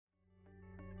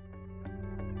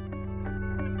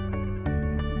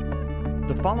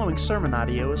The following sermon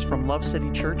audio is from Love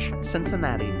City Church,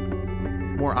 Cincinnati.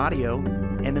 More audio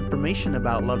and information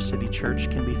about Love City Church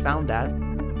can be found at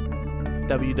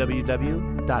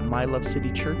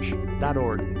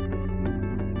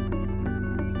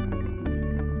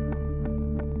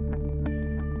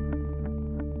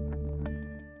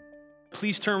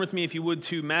Please turn with me, if you would,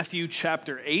 to Matthew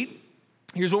chapter 8.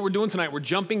 Here's what we're doing tonight. We're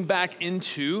jumping back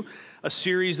into a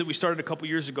series that we started a couple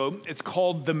years ago. It's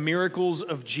called The Miracles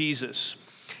of Jesus.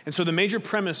 And so the major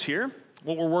premise here,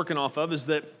 what we're working off of, is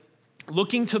that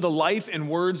looking to the life and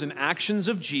words and actions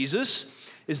of Jesus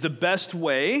is the best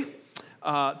way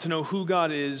to know who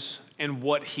God is and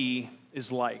what he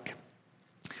is like.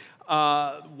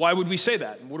 Why would we say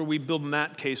that? What are we building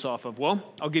that case off of? Well,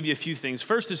 I'll give you a few things.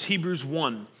 First is Hebrews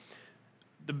 1.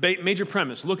 The major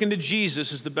premise, looking to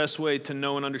Jesus is the best way to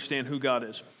know and understand who God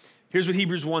is. Here's what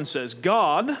Hebrews 1 says.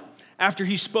 God, after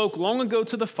he spoke long ago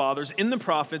to the fathers in the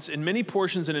prophets in many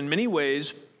portions and in many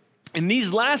ways, in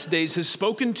these last days has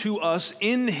spoken to us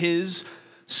in his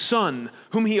Son,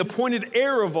 whom he appointed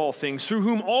heir of all things, through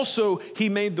whom also he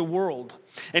made the world.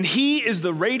 And he is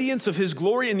the radiance of his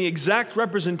glory and the exact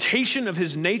representation of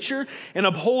his nature, and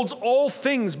upholds all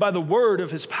things by the word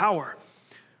of his power.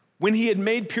 When he had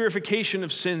made purification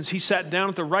of sins, he sat down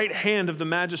at the right hand of the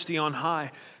Majesty on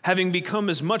high, having become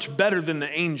as much better than the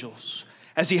angels,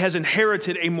 as he has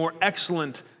inherited a more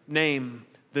excellent name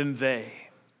than they.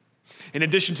 In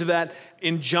addition to that,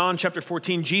 in John chapter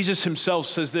 14, Jesus himself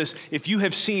says this, if you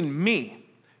have seen me,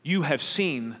 you have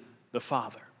seen the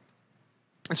Father.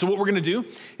 And so what we're going to do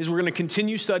is we're going to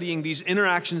continue studying these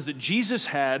interactions that Jesus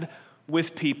had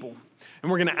with people. And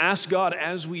we're going to ask God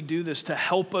as we do this to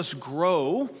help us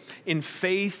grow in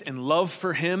faith and love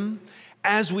for him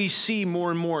as we see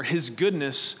more and more his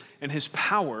goodness and his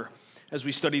power as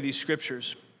we study these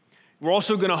scriptures. We're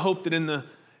also going to hope that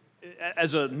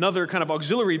as another kind of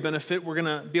auxiliary benefit, we're going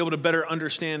to be able to better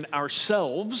understand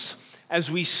ourselves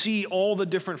as we see all the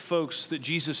different folks that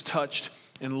Jesus touched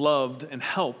and loved and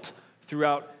helped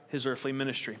throughout his earthly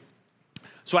ministry.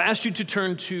 So I asked you to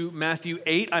turn to Matthew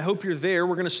 8. I hope you're there.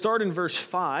 We're going to start in verse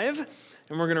 5,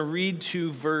 and we're going to read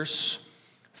to verse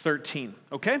 13,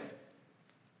 okay?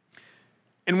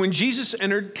 And when Jesus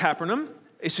entered Capernaum,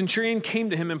 a centurion came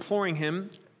to him, imploring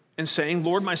him and saying,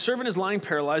 Lord, my servant is lying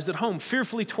paralyzed at home,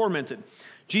 fearfully tormented.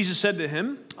 Jesus said to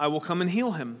him, I will come and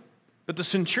heal him. But the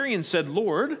centurion said,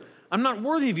 Lord, I'm not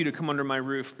worthy of you to come under my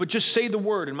roof, but just say the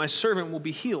word, and my servant will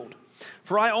be healed.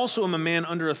 For I also am a man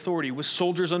under authority, with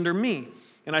soldiers under me.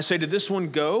 And I say to this one,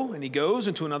 go, and he goes,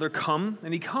 and to another, come,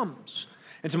 and he comes.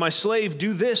 And to my slave,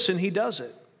 do this, and he does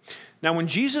it. Now when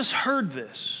Jesus heard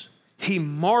this, he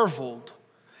marveled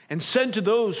and said to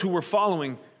those who were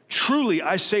following, truly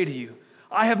I say to you,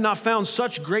 I have not found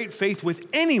such great faith with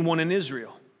anyone in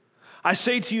Israel. I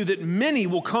say to you that many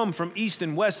will come from east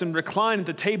and west and recline at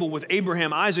the table with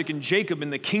Abraham, Isaac, and Jacob in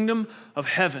the kingdom of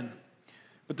heaven.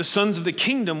 But the sons of the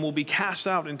kingdom will be cast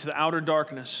out into the outer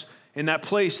darkness. In that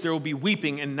place there will be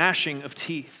weeping and gnashing of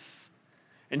teeth.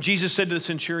 And Jesus said to the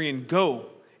centurion, go,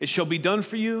 it shall be done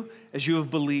for you as you have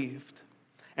believed.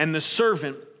 And the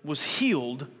servant was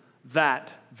healed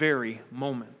that very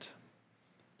moment.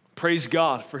 Praise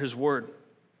God for his word.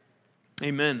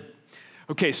 Amen.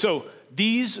 Okay, so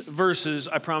these verses,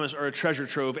 I promise, are a treasure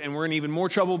trove, and we're in even more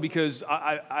trouble because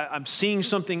I'm seeing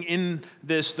something in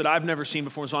this that I've never seen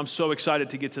before, so I'm so excited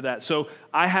to get to that. So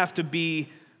I have to be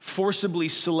forcibly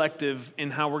selective in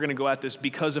how we're going to go at this,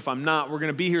 because if I'm not, we're going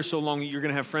to be here so long you're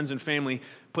going to have friends and family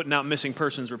putting out missing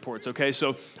persons reports, okay?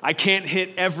 So I can't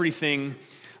hit everything,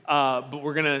 but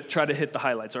we're going to try to hit the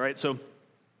highlights, all right? So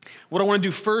what I want to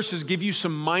do first is give you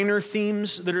some minor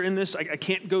themes that are in this. I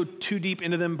can't go too deep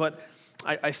into them, but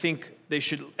I think they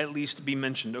should at least be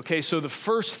mentioned, okay? So the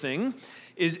first thing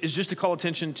is just to call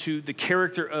attention to the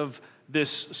character of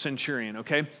this centurion,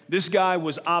 okay? This guy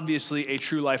was obviously a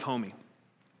true life homie.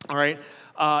 All right,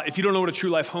 if you don't know what a true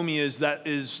life homie is, that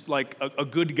is like a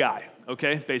good guy,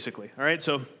 okay, basically. All right,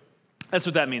 so that's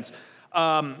what that means.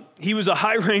 He was a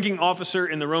high-ranking officer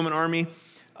in the Roman army.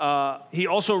 He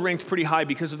also ranked pretty high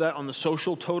because of that on the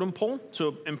social totem pole.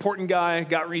 So important guy,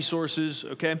 got resources,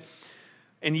 okay?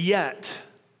 And yet,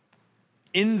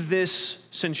 in this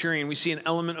centurion, we see an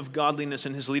element of godliness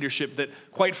in his leadership that,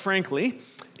 quite frankly,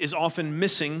 is often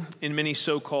missing in many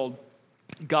so-called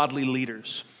godly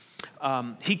leaders.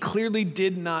 He clearly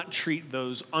did not treat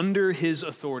those under his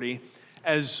authority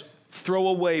as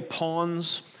throwaway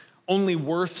pawns, only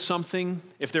worth something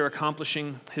if they're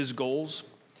accomplishing his goals.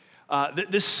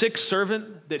 This sick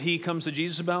servant that he comes to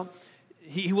Jesus about,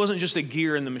 he wasn't just a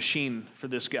gear in the machine for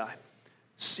this guy.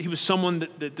 He was someone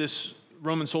that this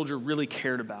Roman soldier really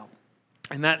cared about.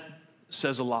 And that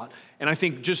says a lot. And I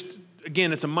think just,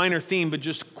 again, it's a minor theme, but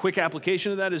just quick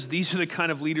application of that is these are the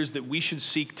kind of leaders that we should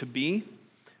seek to be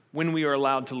when we are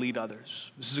allowed to lead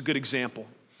others. This is a good example.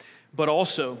 But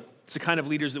also, it's the kind of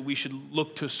leaders that we should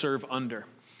look to serve under.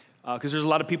 Because there's a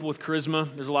lot of people with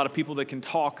charisma, there's a lot of people that can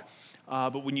talk,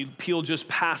 but when you peel just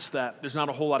past that, there's not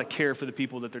a whole lot of care for the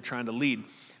people that they're trying to lead.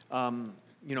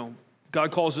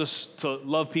 God calls us to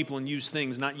love people and use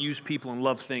things, not use people and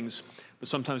love things. But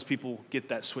sometimes people get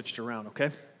that switched around,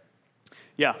 okay?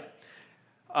 Yeah.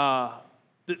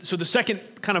 So the second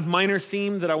kind of minor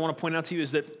theme that I want to point out to you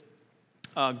is that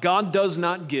God does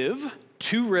not give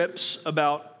two rips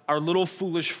about our little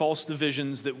foolish false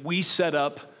divisions that we set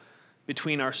up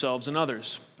between ourselves and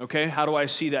others, okay? How do I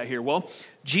see that here? Well,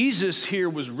 Jesus here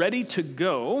was ready to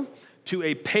go to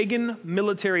a pagan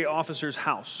military officer's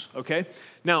house, okay?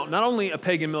 Now, not only a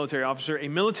pagan military officer, a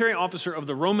military officer of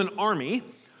the Roman army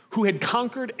who had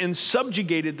conquered and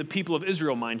subjugated the people of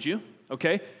Israel, mind you,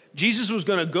 okay? Jesus was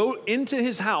going to go into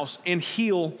his house and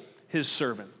heal his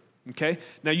servant, okay?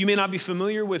 Now, you may not be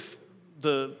familiar with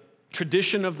the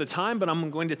tradition of the time, but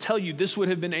I'm going to tell you this would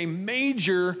have been a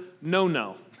major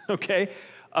no-no, okay?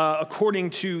 According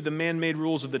to the man-made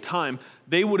rules of the time,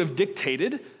 they would have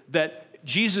dictated that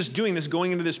Jesus doing this,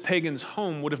 going into this pagan's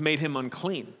home, would have made him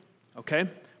unclean, okay?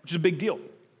 Which is a big deal.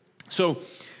 So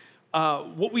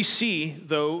what we see,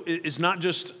 though, is not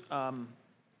just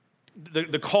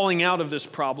the calling out of this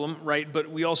problem, right? But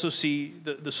we also see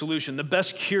the solution. The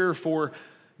best cure for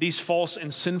these false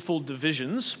and sinful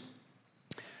divisions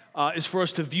is for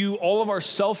us to view all of our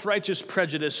self-righteous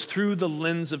prejudice through the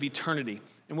lens of eternity.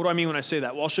 And what do I mean when I say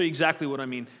that? Well, I'll show you exactly what I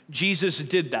mean. Jesus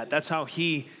did that. That's how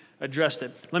he addressed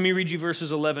it. Let me read you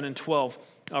verses 11 and 12,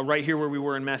 right here where we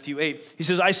were in Matthew 8. He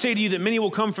says, I say to you that many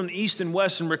will come from the east and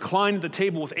west and recline at the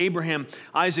table with Abraham,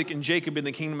 Isaac, and Jacob in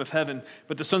the kingdom of heaven.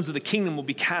 But the sons of the kingdom will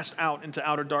be cast out into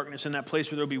outer darkness, in that place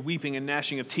where there will be weeping and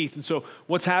gnashing of teeth. And so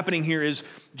what's happening here is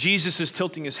Jesus is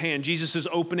tilting his hand. Jesus is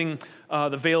opening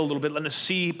the veil a little bit, letting us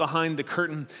see behind the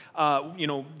curtain.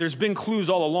 There's been clues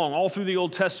all along, all through the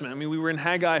Old Testament. I mean, we were in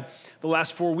Haggai the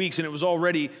last 4 weeks, and it was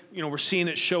already, we're seeing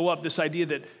it show up, this idea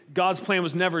that God's plan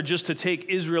was never just to take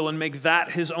Israel and make that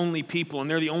his only people, and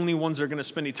they're the only ones that are going to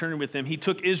spend eternity with him. He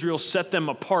took Israel, set them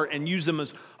apart, and used them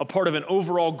as a part of an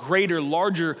overall greater,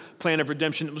 larger plan of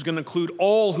redemption that was going to include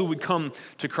all who would come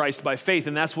to Christ by faith,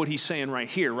 and that's what he's saying right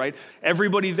here, right?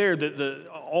 Everybody there,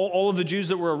 all of the Jews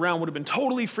that were around would have been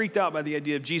totally freaked out by the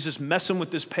idea of Jesus messing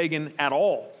with this pagan at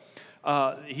all.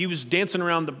 He was dancing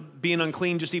around being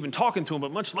unclean, just even talking to him,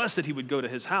 but much less that he would go to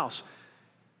his house.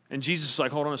 And Jesus is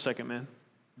like, hold on a second, man.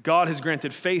 God has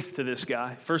granted faith to this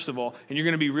guy, first of all, and you're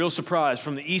going to be real surprised.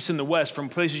 From the east and the west, from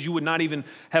places you would not even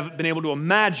have been able to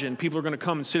imagine, people are going to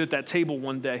come and sit at that table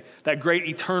one day, that great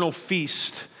eternal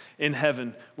feast in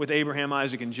heaven with Abraham,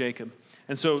 Isaac, and Jacob.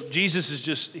 And so Jesus is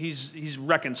just, he's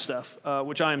wrecking stuff,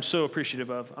 which I am so appreciative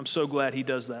of. I'm so glad he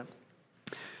does that.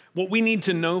 What we need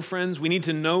to know, friends, we need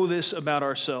to know this about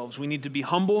ourselves. We need to be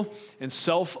humble and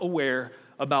self-aware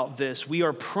about this. We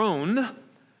are prone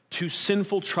to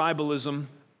sinful tribalism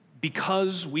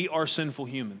because we are sinful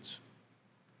humans,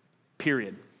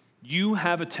 period. You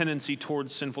have a tendency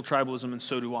towards sinful tribalism, and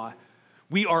so do I.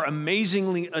 We are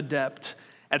amazingly adept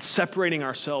at separating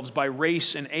ourselves by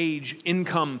race and age,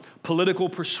 income, political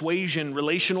persuasion,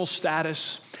 relational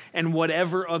status, and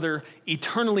whatever other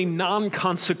eternally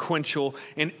non-consequential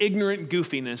and ignorant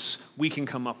goofiness we can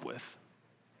come up with.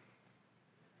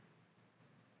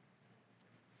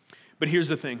 But here's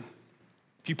the thing.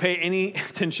 If you pay any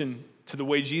attention to the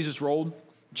way Jesus rolled,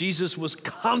 Jesus was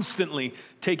constantly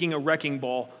taking a wrecking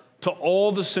ball to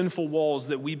all the sinful walls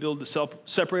that we build to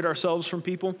separate ourselves from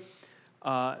people.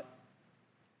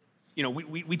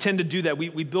 We tend to do that.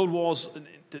 We build walls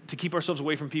to keep ourselves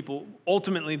away from people,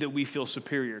 ultimately, that we feel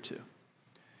superior to.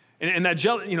 And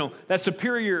that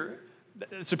superior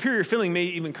feeling may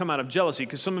even come out of jealousy,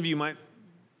 because some of you might,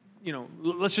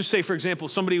 let's just say, for example,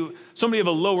 somebody of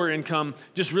a lower income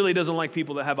just really doesn't like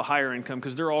people that have a higher income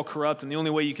because they're all corrupt, and the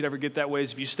only way you could ever get that way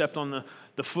is if you stepped on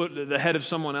the head of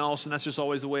someone else, and that's just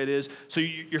always the way it is. So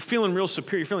you're feeling real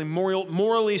superior. You're feeling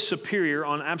morally superior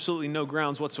on absolutely no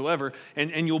grounds whatsoever,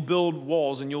 and you'll build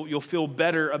walls, and you'll feel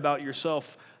better about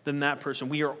yourself than that person.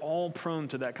 We are all prone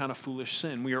to that kind of foolish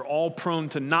sin. We are all prone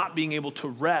to not being able to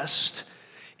rest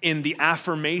in the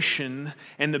affirmation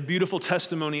and the beautiful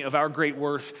testimony of our great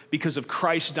worth because of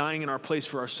Christ dying in our place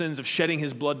for our sins, of shedding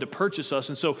his blood to purchase us.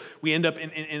 And so we end up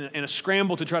in a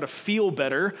scramble to try to feel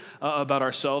better about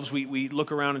ourselves. We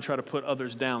look around and try to put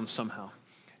others down somehow.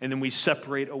 And then we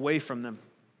separate away from them.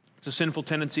 It's a sinful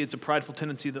tendency. It's a prideful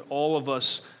tendency that all of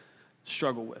us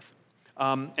struggle with.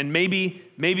 and maybe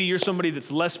you're somebody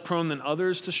that's less prone than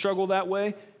others to struggle that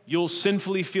way, you'll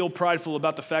sinfully feel prideful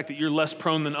about the fact that you're less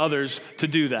prone than others to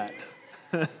do that.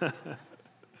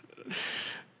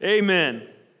 Amen.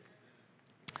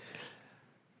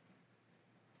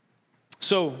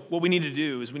 So what we need to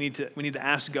do is we need to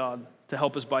ask God to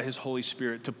help us by his Holy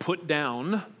Spirit to put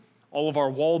down all of our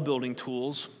wall building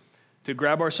tools, to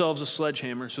grab ourselves a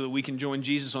sledgehammer so that we can join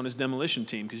Jesus on his demolition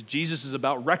team, because Jesus is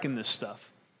about wrecking this stuff.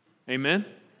 Amen?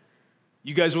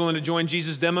 You guys willing to join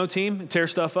Jesus' demo team and tear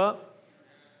stuff up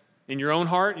in your own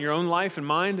heart, in your own life and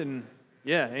mind? And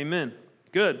yeah, amen.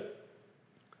 Good.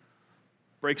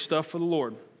 Break stuff for the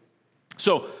Lord.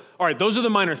 So, all right, those are the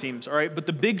minor themes, all right? But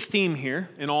the big theme here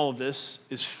in all of this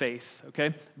is faith,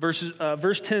 okay?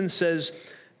 Verse 10 says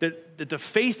that the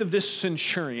faith of this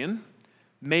centurion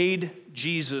made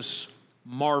Jesus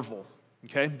marvel,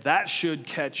 okay? That should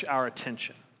catch our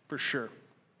attention, for sure.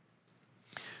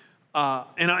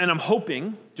 And I'm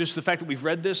hoping, just the fact that we've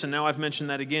read this, and now I've mentioned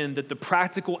that again, that the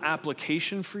practical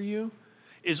application for you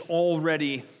is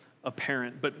already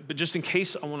apparent. But just in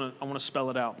case, I want to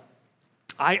spell it out.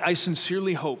 I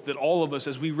sincerely hope that all of us,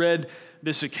 as we read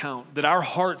this account, that our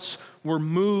hearts were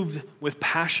moved with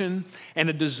passion and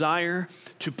a desire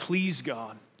to please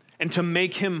God and to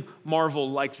make him marvel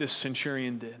like this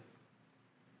centurion did.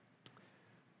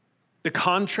 The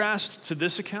contrast to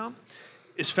this account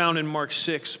is found in Mark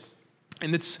 6,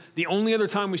 and it's the only other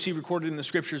time we see recorded in the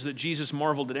scriptures that Jesus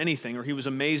marveled at anything or he was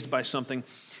amazed by something.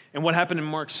 And what happened in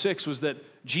Mark 6 was that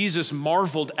Jesus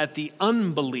marveled at the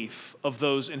unbelief of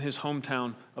those in his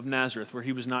hometown of Nazareth, where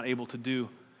he was not able to do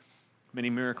many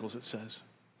miracles, it says.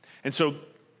 And so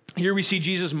here we see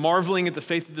Jesus marveling at the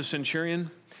faith of the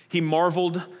centurion. He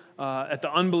marveled at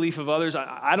the unbelief of others.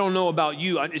 I don't know about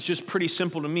you. It's just pretty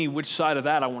simple to me which side of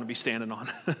that I want to be standing on.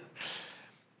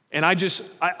 And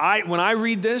when I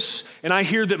read this and I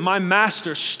hear that my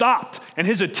master stopped and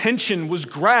his attention was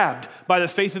grabbed by the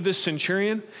faith of this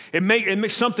centurion, it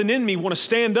makes something in me want to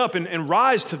stand up and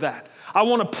rise to that. I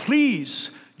want to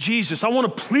please Jesus. I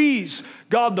want to please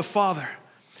God the Father.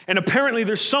 And apparently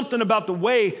there's something about the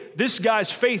way this guy's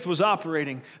faith was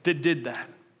operating that did that.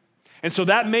 And so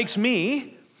that makes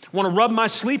me want to rub my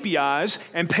sleepy eyes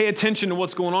and pay attention to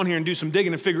what's going on here and do some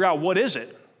digging and figure out what is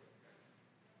it.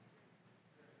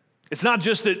 It's not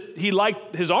just that he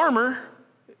liked his armor.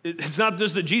 It's not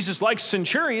just that Jesus likes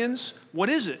centurions. What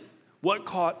is it? What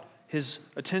caught his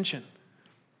attention?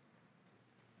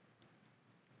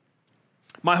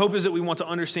 My hope is that we want to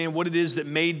understand what it is that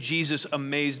made Jesus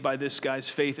amazed by this guy's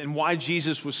faith and why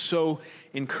Jesus was so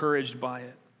encouraged by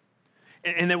it.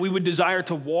 And that we would desire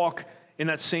to walk in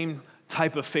that same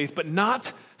type of faith, but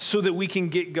not so that we can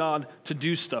get God to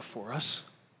do stuff for us,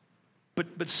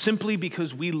 but simply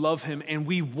because we love him and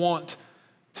we want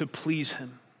to please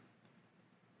him.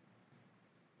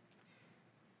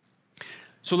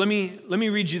 So let me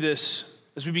read you this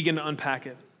as we begin to unpack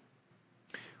it.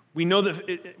 We know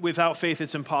that without faith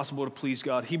it's impossible to please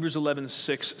God. Hebrews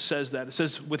 11:6 says that. It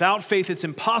says, without faith it's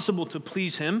impossible to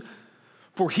please him,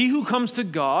 for he who comes to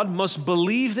God must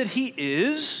believe that he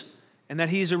is, and that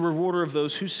he is a rewarder of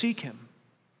those who seek him.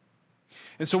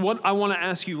 And so what I want to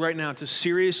ask you right now to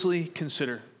seriously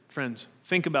consider, friends,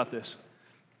 think about this.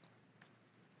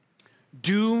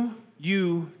 Do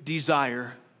you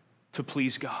desire to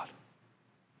please God?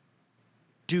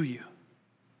 Do you?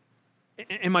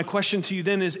 And my question to you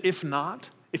then is, if not,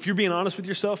 if you're being honest with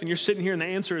yourself and you're sitting here and the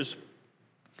answer is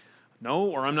no,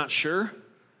 or I'm not sure,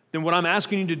 then what I'm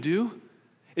asking you to do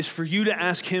is for you to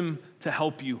ask him to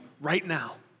help you right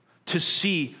now to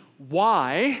see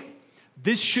why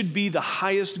this should be the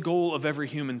highest goal of every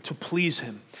human, to please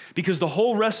him. Because the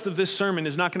whole rest of this sermon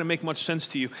is not going to make much sense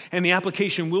to you, and the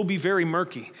application will be very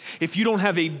murky if you don't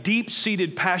have a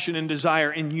deep-seated passion and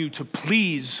desire in you to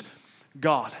please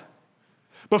God.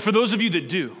 But for those of you that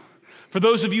do, for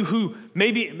those of you who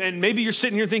maybe you're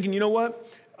sitting here thinking, you know what?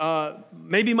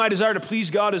 Maybe my desire to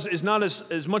please God is not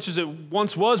as much as it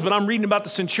once was, but I'm reading about the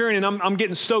centurion and I'm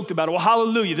getting stoked about it. Well,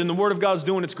 hallelujah. Then the Word of God's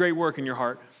doing its great work in your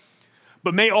heart.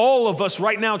 But may all of us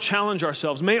right now challenge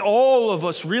ourselves. May all of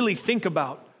us really think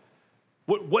about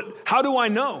how do I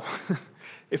know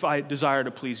if I desire to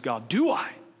please God? Do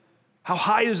I? How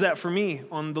high is that for me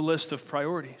on the list of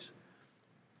priorities?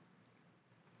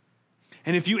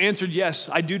 And if you answered yes,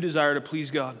 I do desire to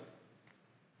please God.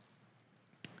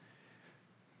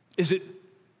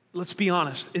 Let's be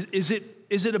honest, is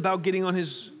it about getting on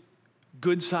his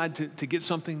good side to get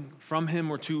something from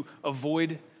him or to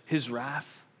avoid his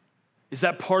wrath? Is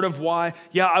that part of why,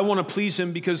 I want to please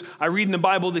him because I read in the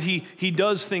Bible that he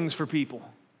does things for people.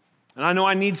 And I know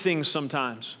I need things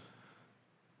sometimes.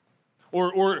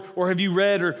 Or have you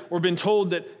read or been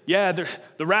told that, yeah,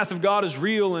 the wrath of God is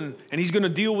real and he's going to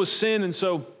deal with sin, and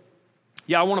so,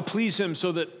 yeah, I want to please him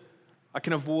so that I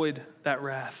can avoid that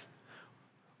wrath?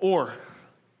 Or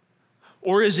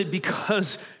is it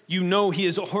because you know he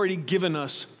has already given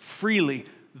us freely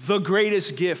the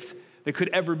greatest gift that could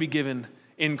ever be given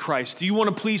in Christ? Do you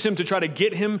want to please him to try to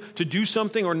get him to do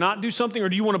something or not do something? Or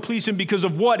do you want to please him because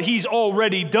of what he's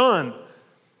already done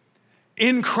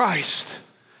in Christ?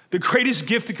 The greatest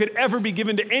gift that could ever be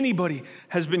given to anybody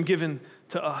has been given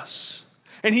to us.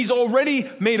 And he's already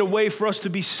made a way for us to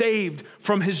be saved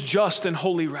from his just and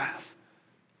holy wrath.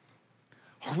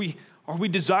 Are we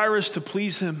desirous to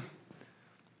please him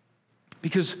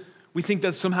because we think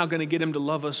that's somehow going to get him to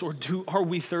love us? Or are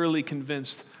we thoroughly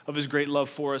convinced of his great love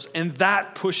for us? And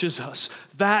that pushes us,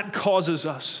 that causes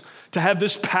us to have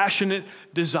this passionate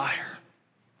desire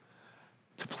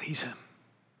to please him.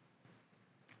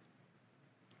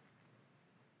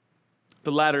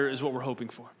 The latter is what we're hoping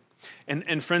for.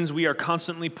 And friends, we are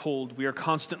constantly pulled, we are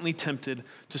constantly tempted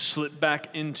to slip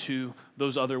back into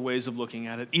those other ways of looking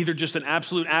at it. Either just an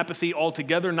absolute apathy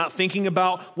altogether, not thinking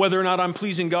about whether or not I'm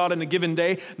pleasing God in a given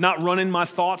day, not running my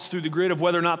thoughts through the grid of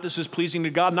whether or not this is pleasing to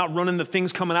God, not running the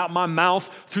things coming out my mouth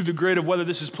through the grid of whether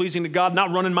this is pleasing to God,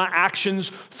 not running my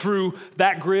actions through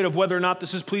that grid of whether or not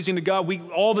this is pleasing to God.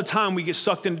 All the time we get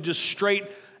sucked into just straight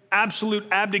absolute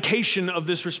abdication of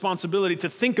this responsibility to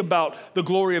think about the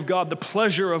glory of God, the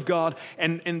pleasure of God,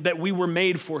 and that we were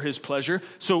made for his pleasure.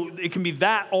 So it can be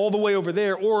that all the way over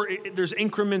there, or there's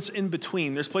increments in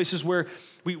between. There's places where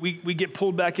we get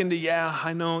pulled back into,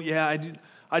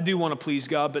 I do want to please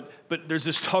God, but there's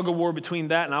this tug of war between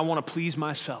that and I want to please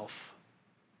myself.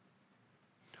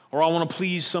 Or I want to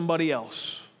please somebody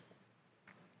else.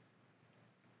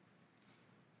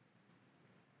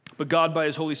 But God, by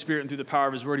his Holy Spirit and through the power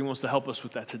of his word, he wants to help us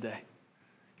with that today.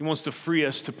 He wants to free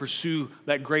us to pursue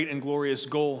that great and glorious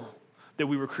goal that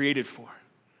we were created for.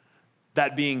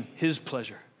 That being his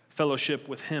pleasure, fellowship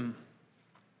with him.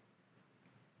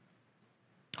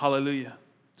 Hallelujah.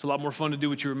 It's a lot more fun to do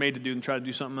what you were made to do than try to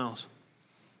do something else.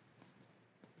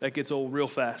 That gets old real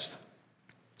fast.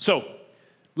 So,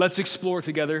 let's explore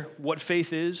together what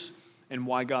faith is and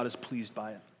why God is pleased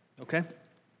by it. Okay?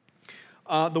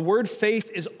 The word faith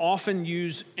is often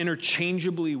used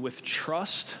interchangeably with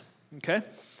trust, okay?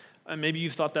 Maybe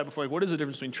you've thought that before. Like, what is the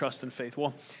difference between trust and faith?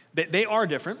 Well, they are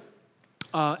different.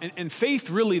 And faith,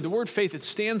 really, the word faith, it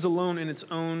stands alone in its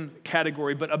own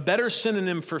category, but a better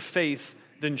synonym for faith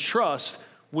than trust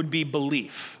would be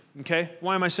belief, okay?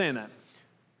 Why am I saying that?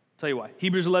 I'll tell you why.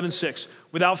 Hebrews 11:6,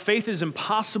 without faith it is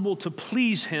impossible to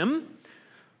please him,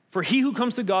 for he who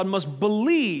comes to God must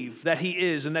believe that he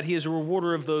is and that he is a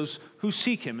rewarder of those who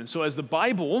seek him. And so as the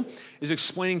Bible is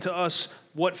explaining to us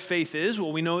what faith is,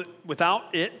 well, we know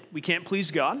without it, we can't please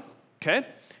God, okay?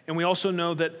 And we also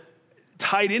know that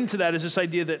tied into that is this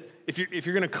idea that if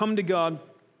you're going to come to God,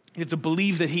 you have to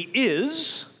believe that he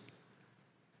is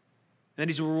and that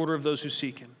he's a rewarder of those who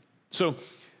seek him. So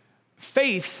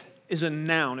faith is a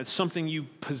noun. It's something you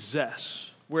possess,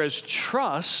 whereas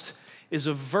trust is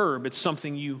a verb. It's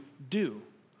something you do,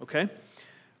 okay?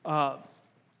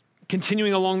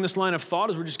 Continuing along this line of thought,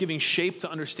 as we're just giving shape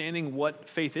to understanding what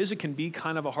faith is, it can be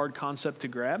kind of a hard concept to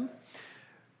grab.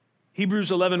 Hebrews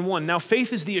 11:1, now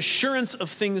faith is the assurance of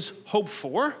things hoped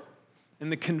for and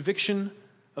the conviction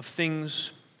of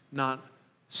things not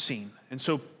seen. And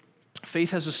so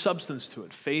faith has a substance to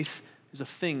it. Faith is a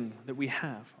thing that we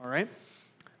have, all right?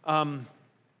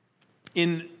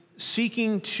 In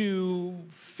seeking to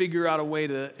figure out a way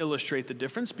to illustrate the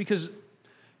difference, because,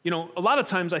 a lot of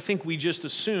times I think we just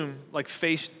assume, like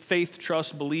faith,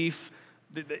 trust, belief,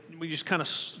 that we just kind of,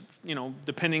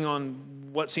 depending on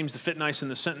what seems to fit nice in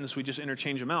the sentence, we just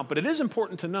interchange them out. But it is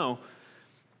important to know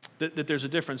that there's a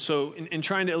difference. So in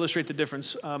trying to illustrate the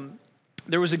difference,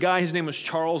 there was a guy, his name was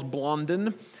Charles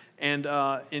Blondin, and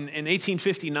in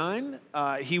 1859,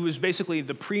 he was basically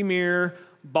the premier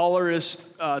ballerist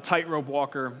tightrope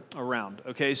walker around.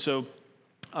 Okay, so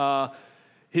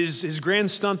his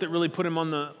grand stunt that really put him on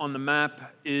the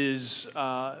map is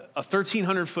a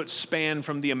 1,300-foot span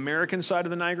from the American side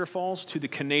of the Niagara Falls to the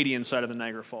Canadian side of the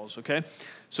Niagara Falls. Okay,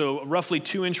 so a roughly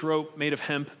 2-inch rope made of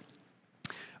hemp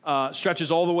stretches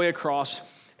all the way across,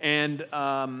 and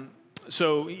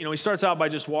so he starts out by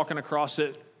just walking across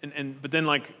it, but then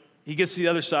he gets to the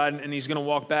other side and he's going to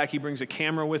walk back. He brings a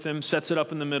camera with him, sets it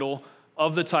up in the middle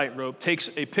of the tightrope,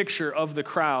 takes a picture of the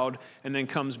crowd, and then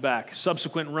comes back.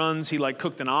 Subsequent runs, he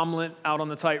cooked an omelet out on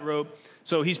the tightrope.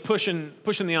 So he's pushing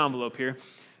the envelope here.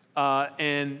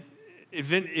 And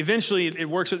eventually it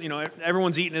works,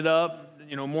 everyone's eating it up.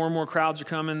 more and more crowds are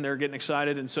coming. They're getting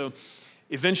excited. And so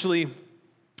eventually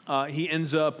he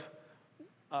ends up,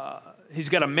 he's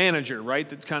got a manager,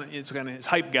 right? It's kind of his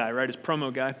hype guy, right? His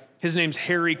promo guy. His name's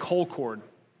Harry Colcord,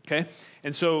 okay?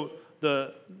 And so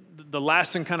the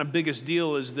last and kind of biggest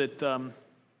deal is that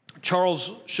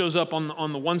Charles shows up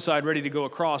on the one side ready to go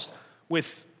across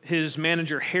with his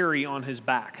manager Harry on his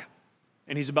back.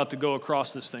 And he's about to go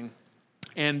across this thing.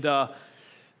 And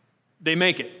they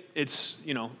make it. It's,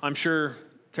 I'm sure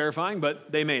terrifying,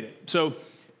 but they made it. So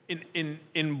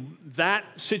in that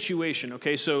situation,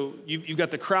 okay, so you've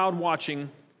got the crowd watching.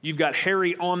 You've got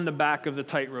Harry on the back of the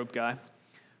tightrope guy.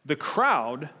 The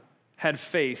crowd had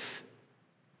faith.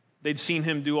 They'd seen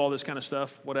him do all this kind of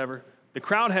stuff, whatever. The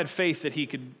crowd had faith that he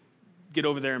could get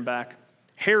over there and back.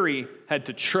 Harry had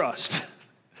to trust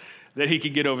that he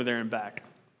could get over there and back,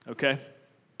 okay?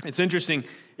 It's interesting,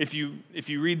 if you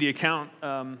read the account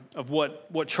of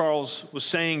what Charles was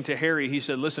saying to Harry, he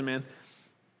said, listen, man,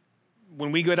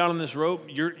 when we go down on this rope,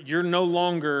 you're no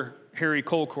longer Harry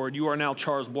Colcord. You are now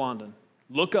Charles Blondin.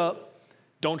 Look up.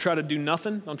 Don't try to do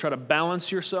nothing. Don't try to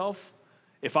balance yourself.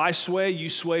 If I sway, you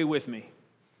sway with me.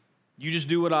 You just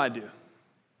do what I do.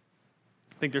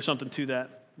 I think there's something to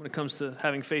that when it comes to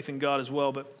having faith in God as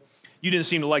well, but you didn't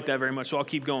seem to like that very much, so I'll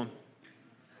keep going.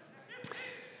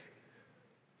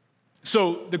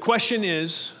 So the question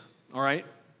is, all right,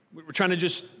 we're trying to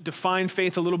just define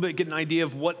faith a little bit, get an idea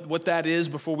of what that is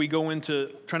before we go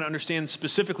into trying to understand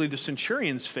specifically the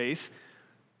centurion's faith.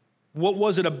 What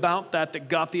was it about that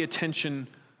got the attention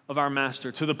of our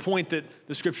master to the point that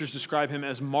the scriptures describe him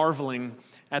as marveling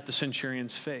at the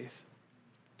centurion's faith?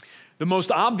 The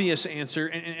most obvious answer,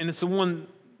 and it's the one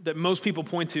that most people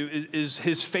point to, is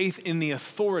his faith in the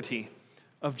authority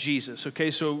of Jesus. Okay,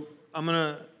 so I'm going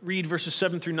to read verses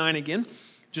 7 through 9 again,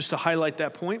 just to highlight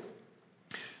that point.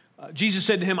 Jesus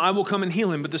said to him, I will come and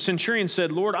heal him. But the centurion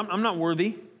said, Lord, I'm not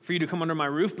worthy for you to come under my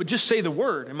roof, but just say the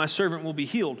word, and my servant will be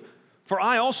healed. For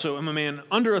I also am a man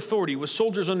under authority, with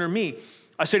soldiers under me.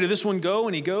 I say to this one, go,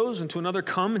 and he goes, and to another,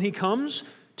 come, and he comes.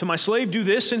 To my slave, do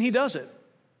this, and he does it.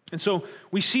 And so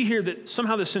we see here that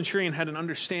somehow the centurion had an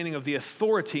understanding of the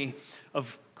authority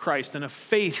of Christ and a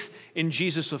faith in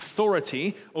Jesus'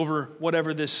 authority over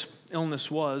whatever this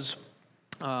illness was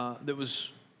that was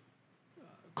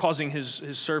causing his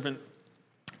servant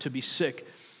to be sick.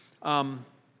 And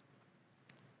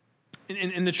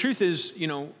the truth is,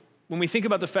 when we think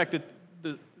about the fact that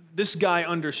this guy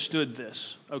understood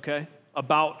this, okay,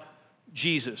 about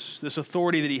Jesus, this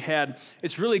authority that he had,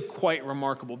 it's really quite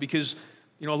remarkable because,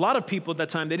 a lot of people at that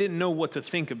time, they didn't know what to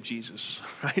think of Jesus,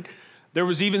 right? There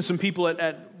was even some people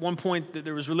at one point, that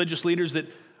there was religious leaders that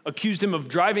accused him of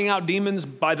driving out demons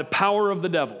by the power of the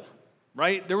devil,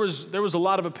 right? There was a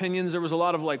lot of opinions. There was a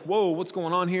lot of like, whoa, what's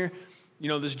going on here?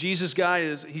 This Jesus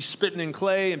guy, he's spitting in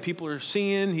clay and people are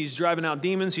seeing. He's driving out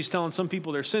demons. He's telling some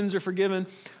people their sins are forgiven.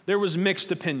 There was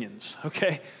mixed opinions,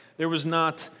 okay? There was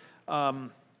not,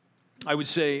 I would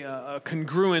say, a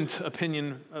congruent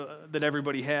opinion that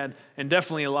everybody had, and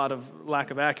definitely a lot of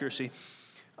lack of accuracy.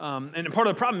 And part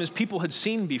of the problem is people had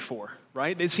seen before,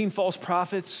 right? They'd seen false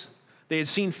prophets. They had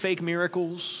seen fake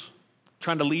miracles,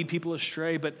 trying to lead people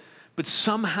astray. But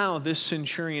somehow this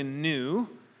centurion knew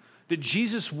that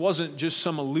Jesus wasn't just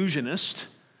some illusionist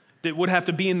that would have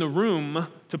to be in the room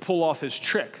to pull off his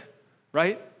trick,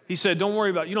 right? He said, don't worry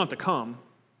about it. You don't have to come.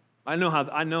 I know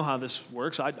how this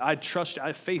works. I trust you. I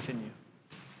have faith in you.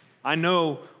 I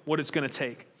know what it's going to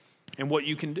take and what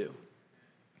you can do.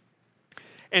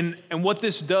 And what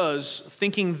this does,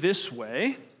 thinking this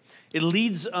way, it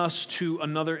leads us to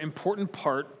another important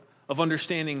part of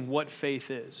understanding what faith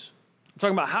is. I'm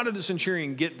talking about how did the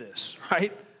centurion get this,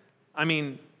 right? I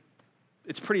mean,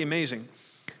 it's pretty amazing.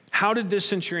 How did this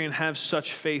centurion have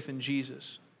such faith in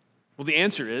Jesus? Well, the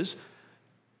answer is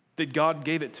that God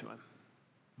gave it to him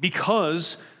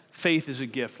because faith is a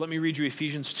gift. Let me read you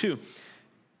Ephesians 2.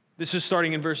 This is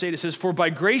starting in verse 8. It says, for by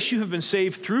grace you have been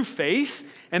saved through faith,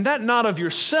 and that not of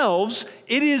yourselves,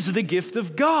 it is the gift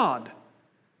of God,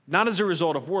 not as a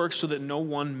result of works, so that no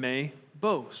one may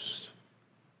boast.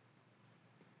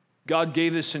 God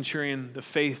gave this centurion the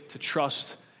faith to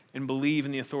trust and believe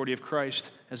in the authority of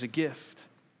Christ as a gift.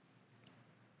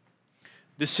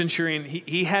 This centurion,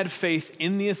 he had faith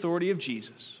in the authority of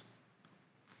Jesus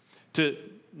to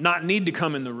not need to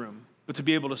come in the room, but to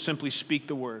be able to simply speak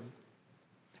the word.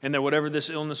 And that whatever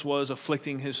this illness was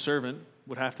afflicting his servant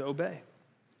would have to obey.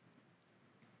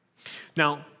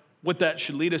 Now, what that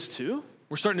should lead us to,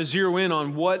 we're starting to zero in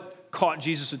on what caught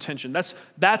Jesus' attention.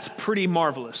 That's pretty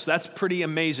marvelous. That's pretty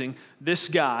amazing. This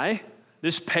guy,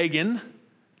 this pagan,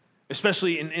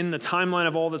 especially in the timeline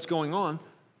of all that's going on,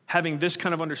 having this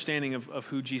kind of understanding of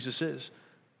who Jesus is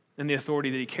and the authority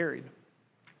that he carried.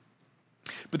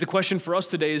 But the question for us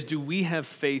today is, do we have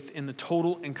faith in the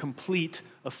total and complete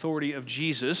authority of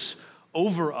Jesus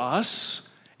over us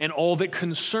and all that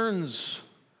concerns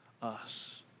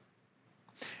us?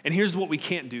 And here's what we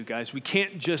can't do, guys. We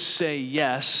can't just say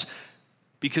yes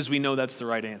because we know that's the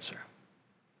right answer.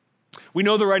 We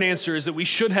know the right answer is that we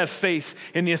should have faith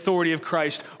in the authority of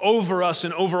Christ over us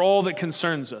and over all that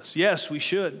concerns us. Yes, we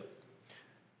should.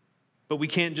 But we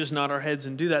can't just nod our heads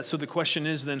and do that. So the question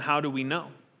is then, how do we know?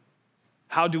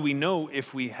 How do we know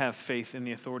if we have faith in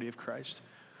the authority of Christ?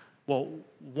 Well,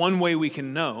 one way we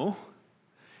can know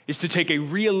is to take a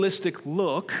realistic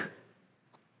look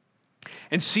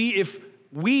and see if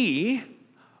we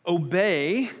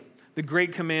obey the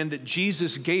great command that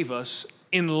Jesus gave us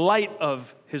in light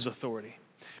of his authority.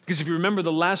 Because if you remember,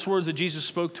 the last words that Jesus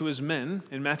spoke to his men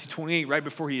in Matthew 28, right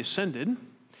before he ascended,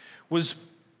 was,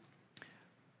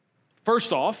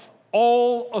 first off,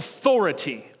 all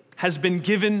authority has been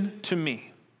given to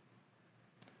me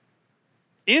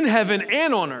in heaven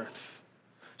and on earth.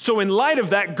 So in light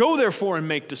of that, go therefore and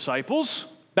make disciples,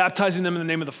 baptizing them in the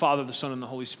name of the Father, the Son, and the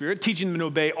Holy Spirit, teaching them to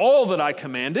obey all that I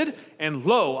commanded, and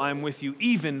lo, I am with you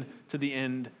even to the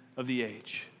end of the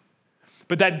age.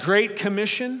 But that great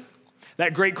commission,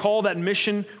 that great call, that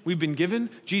mission we've been given,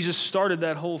 Jesus started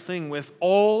that whole thing with,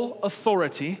 all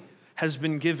authority has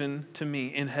been given to me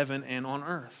in heaven and on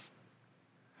earth.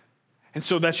 And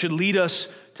so that should lead us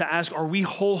to ask, are we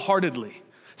wholeheartedly,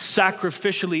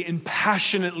 sacrificially, and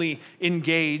passionately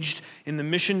engaged in the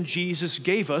mission Jesus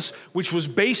gave us, which was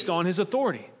based on his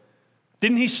authority?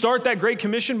 Didn't he start that great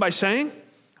commission by saying,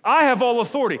 I have all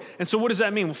authority? And so what does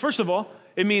that mean? Well, first of all,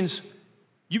 it means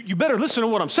you better listen to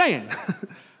what I'm saying.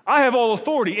 I have all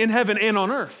authority in heaven and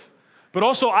on earth. But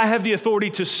also I have the authority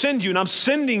to send you, and I'm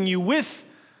sending you with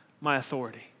my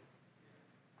authority.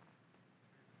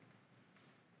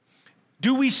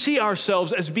 Do we see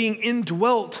ourselves as being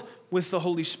indwelt with the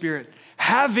Holy Spirit,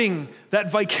 having that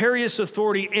vicarious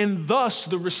authority and thus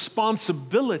the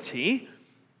responsibility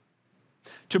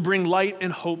to bring light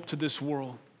and hope to this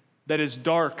world that is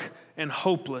dark and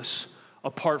hopeless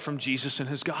apart from Jesus and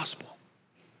his gospel?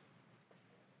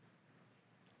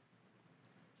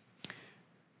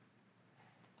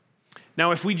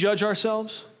 Now, if we judge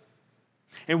ourselves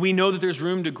and we know that there's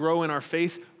room to grow in our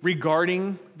faith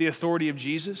regarding the authority of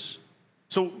Jesus,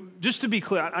 so just to be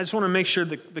clear, I just want to make sure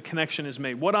that the connection is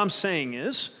made. What I'm saying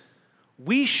is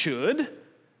we should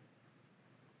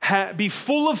be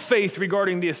full of faith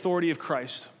regarding the authority of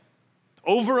Christ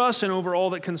over us and over all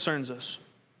that concerns us.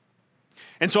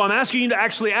 And so I'm asking you to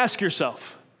actually ask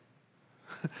yourself,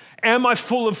 am I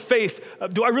full of faith?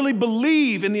 Do I really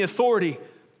believe in the authority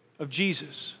of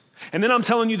Jesus? And then I'm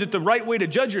telling you that the right way to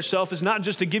judge yourself is not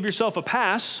just to give yourself a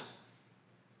pass,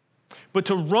 but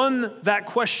to run that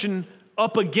question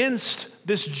up against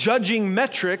this judging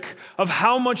metric of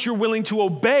how much you're willing to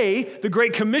obey the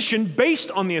Great Commission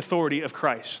based on the authority of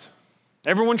Christ.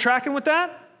 Everyone tracking with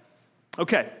that?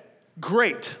 Okay,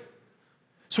 great.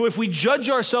 So if we judge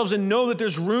ourselves and know that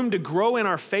there's room to grow in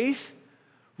our faith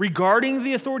regarding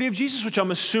the authority of Jesus, which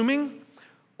I'm assuming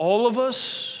all of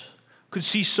us could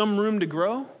see some room to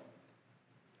grow,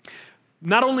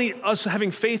 not only us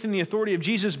having faith in the authority of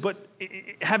Jesus, but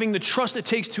having the trust it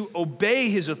takes to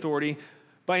obey his authority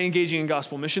by engaging in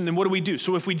gospel mission, then what do we do?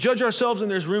 So if we judge ourselves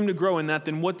and there's room to grow in that,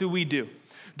 then what do we do?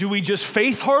 Do we just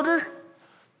faith harder?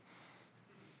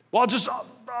 Well,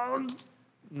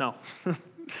 no.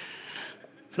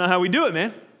 It's not how we do it,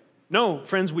 man. No,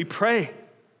 friends, we pray.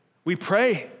 We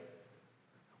pray.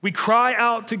 We cry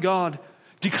out to God,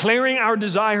 declaring our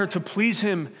desire to please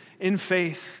him in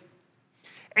faith.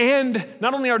 And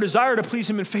not only our desire to please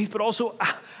him in faith, but also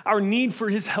our need for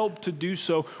his help to do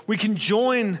so. We can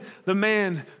join the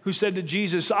man who said to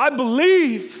Jesus, I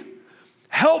believe,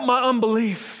 help my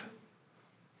unbelief.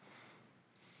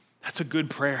 That's a good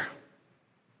prayer.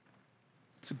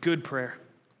 It's a good prayer.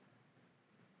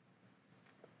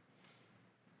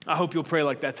 I hope you'll pray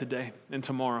like that today and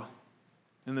tomorrow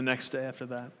and the next day after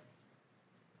that.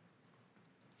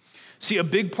 See, a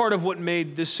big part of what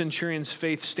made this centurion's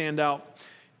faith stand out,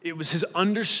 it was his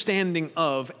understanding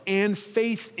of and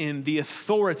faith in the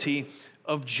authority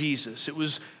of Jesus. It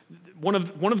was one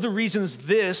of the reasons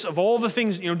of all the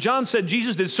things, John said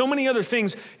Jesus did so many other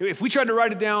things. If we tried to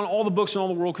write it down, all the books in all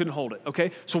the world couldn't hold it, okay?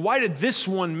 So why did this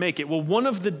one make it? Well, one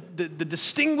of the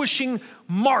distinguishing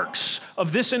marks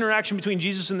of this interaction between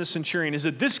Jesus and the centurion is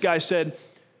that this guy said,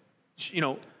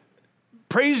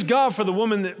 praise God for the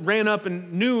woman that ran up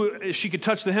and knew if she could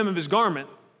touch the hem of his garment,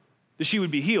 that she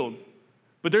would be healed.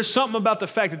 But there's something about the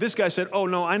fact that this guy said, oh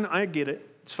no, I get it.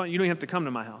 it's fine. You don't have to come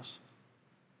to my house.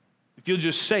 If you'll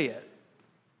just say it,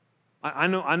 I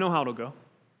know how it'll go.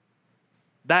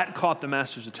 That caught the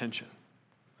master's attention.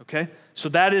 Okay? So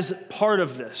that is part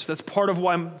of this. That's part of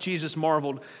why Jesus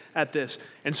marveled at this.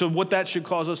 And so what that should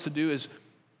cause us to do is,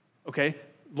 okay,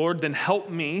 Lord, then help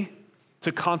me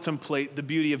to contemplate the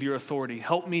beauty of your authority.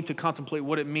 Help me to contemplate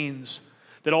what it means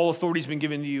that all authority has been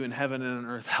given to you in heaven and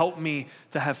on earth. Help me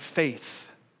to have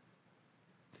faith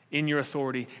in your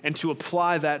authority and to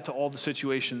apply that to all the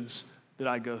situations that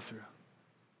I go through.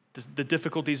 The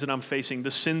difficulties that I'm facing,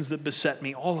 the sins that beset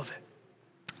me, all of it.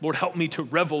 Lord, help me to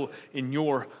revel in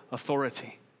your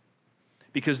authority.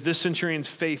 Because this centurion's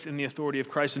faith in the authority of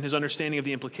Christ and his understanding of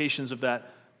the implications of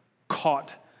that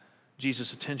caught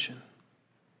Jesus' attention.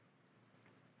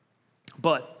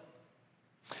 But,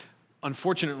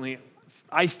 unfortunately,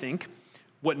 I think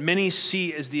what many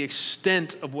see as the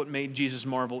extent of what made Jesus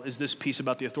marvel is this piece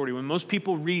about the authority. When most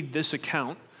people read this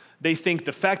account, they think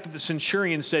the fact that the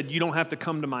centurion said, you don't have to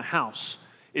come to my house,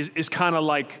 is kind of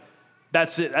like,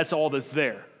 that's it, that's all that's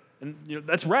there. And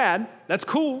that's rad, that's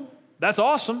cool, that's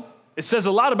awesome. It says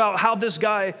a lot about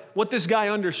what this guy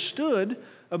understood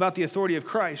about the authority of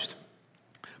Christ.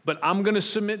 But I'm going to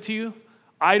submit to you,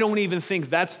 I don't even think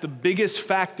that's the biggest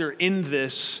factor in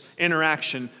this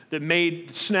interaction that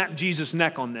snapped Jesus'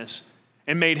 neck on this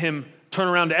and made him turn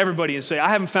around to everybody and say, I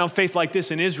haven't found faith like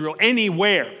this in Israel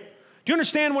anywhere. Do you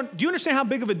understand how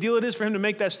big of a deal it is for him to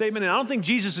make that statement? And I don't think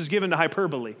Jesus is given to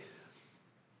hyperbole.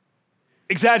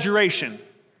 Exaggeration.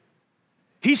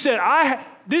 He said,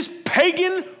 this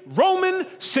pagan Roman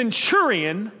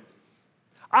centurion,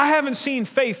 I haven't seen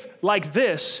faith like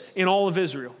this in all of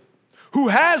Israel, who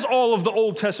has all of the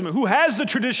Old Testament, who has the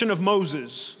tradition of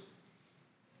Moses.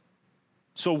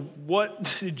 So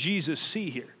what did Jesus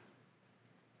see here?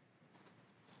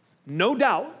 No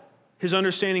doubt, his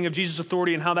understanding of Jesus'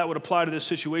 authority and how that would apply to this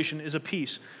situation is a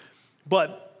piece.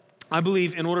 But I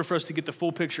believe in order for us to get the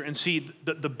full picture and see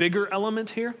the bigger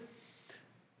element here,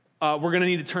 we're going to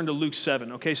need to turn to Luke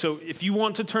 7. Okay, so if you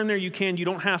want to turn there, you can. You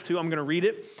don't have to. I'm going to read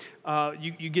it.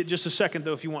 You get just a second,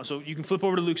 though, if you want. So you can flip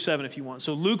over to Luke 7 if you want.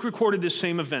 So Luke recorded this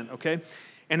same event, okay?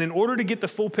 And in order to get the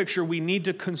full picture, we need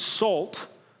to consult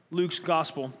Luke's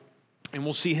gospel, and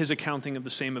we'll see his accounting of the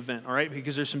same event, all right?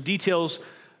 Because there's some details.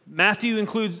 Matthew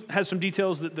has some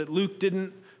details that Luke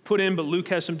didn't put in, but Luke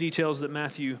has some details that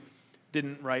Matthew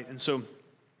didn't write. And so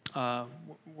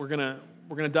we're gonna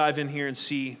dive in here and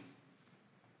see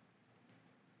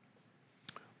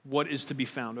what is to be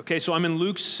found. Okay, so I'm in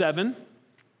Luke 7,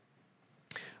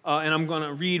 and I'm going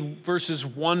to read verses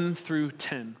 1 through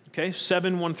 10. Okay,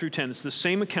 7, 1 through 10. It's the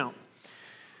same account.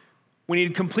 When he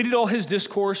had completed all his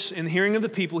discourse in the hearing of the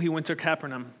people, he went to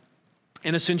Capernaum.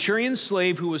 And a centurion's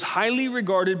slave who was highly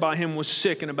regarded by him was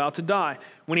sick and about to die.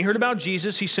 When he heard about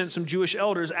Jesus, he sent some Jewish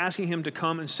elders asking him to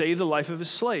come and save the life of his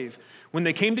slave. When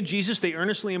they came to Jesus, they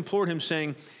earnestly implored him,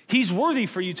 saying, he's worthy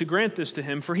for you to grant this to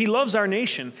him, for he loves our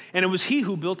nation, and it was he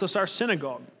who built us our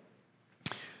synagogue.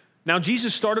 Now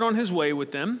Jesus started on his way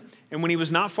with them, and when he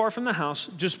was not far from the house,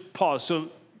 just pause.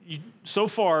 So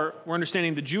far, we're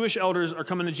understanding the Jewish elders are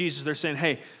coming to Jesus. They're saying,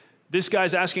 hey, this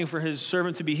guy's asking for his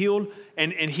servant to be healed,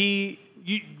 and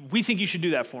we think you should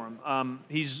do that for him.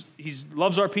 He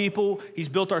loves our people. He's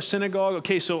built our synagogue.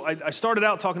 Okay, so I started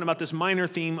out talking about this minor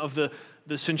theme of the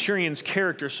centurion's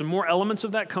character. Some more elements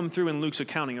of that come through in Luke's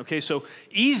accounting. Okay, so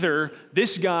either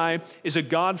this guy is a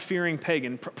God-fearing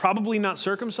pagan, probably not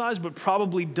circumcised, but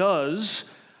probably does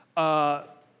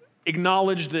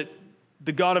acknowledge that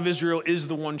the God of Israel is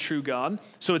the one true God.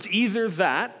 So he's either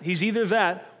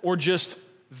that, or just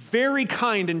very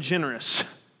kind and generous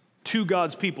to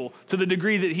God's people, to the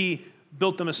degree that he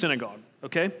built them a synagogue,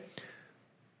 okay?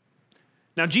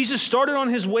 Now, Jesus started on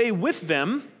his way with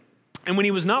them, and when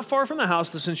he was not far from the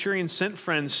house, the centurion sent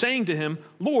friends, saying to him,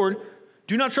 Lord,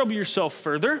 do not trouble yourself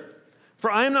further,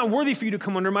 for I am not worthy for you to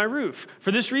come under my roof.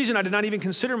 For this reason, I did not even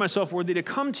consider myself worthy to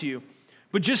come to you.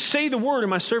 But just say the word, and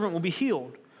my servant will be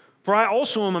healed. For I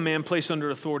also am a man placed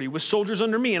under authority, with soldiers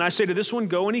under me. And I say to this one,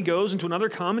 go, and he goes, and to another,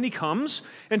 come, and he comes.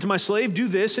 And to my slave, do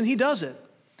this, and he does it.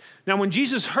 Now when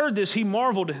Jesus heard this, he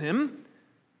marveled at him,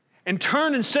 and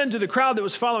turned and said to the crowd that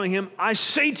was following him, I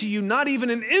say to you, not even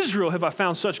in Israel have I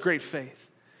found such great faith.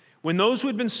 When those who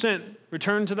had been sent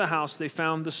returned to the house, they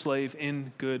found the slave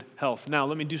in good health. Now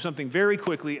let me do something very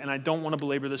quickly, and I don't want to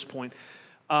belabor this point.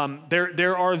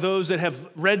 There are those that have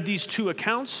read these two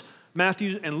accounts,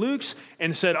 Matthew and Luke's,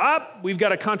 and said, we've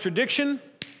got a contradiction.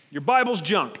 Your Bible's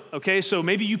junk. Okay, so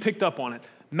maybe you picked up on it.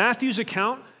 Matthew's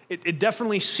account, it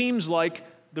definitely seems like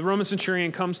the Roman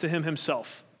centurion comes to him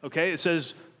himself. Okay, it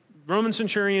says Roman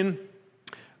centurion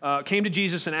came to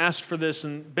Jesus and asked for this,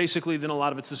 and basically then a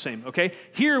lot of it's the same, okay?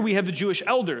 Here we have the Jewish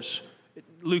elders,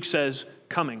 Luke says,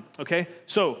 coming, okay?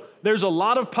 So there's a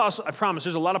lot of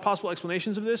there's a lot of possible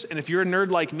explanations of this, and if you're a nerd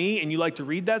like me and you like to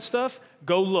read that stuff,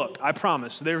 go look, I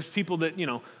promise. There's people that,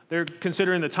 they're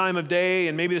considering the time of day,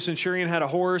 and maybe the centurion had a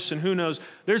horse, and who knows.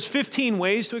 There's 15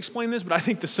 ways to explain this, but I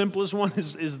think the simplest one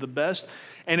is the best,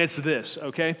 and it's this,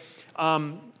 okay?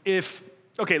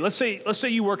 Let's say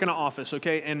you work in an office,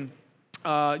 okay, and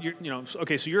so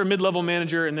you're a mid-level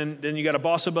manager, and then you got a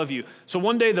boss above you. So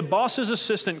one day the boss's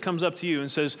assistant comes up to you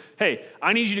and says, hey,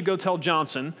 I need you to go tell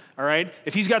Johnson, all right,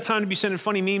 if he's got time to be sending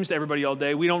funny memes to everybody all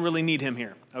day, we don't really need him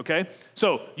here, okay?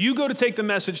 So you go to take the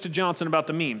message to Johnson about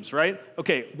the memes, right?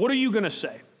 Okay, what are you going to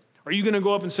say? Are you going to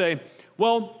go up and say,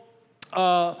 well,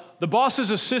 the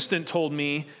boss's assistant told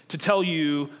me to tell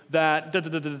you that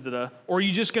da-da-da-da-da-da, or are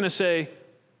you just going to say,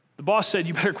 the boss said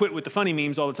you better quit with the funny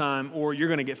memes all the time or you're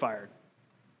going to get fired?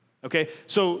 Okay,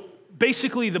 so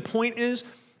basically the point is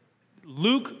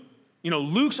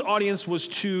Luke's audience was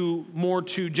more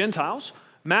to Gentiles.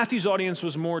 Matthew's audience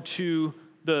was more to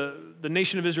the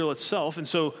nation of Israel itself, and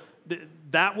so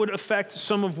that would affect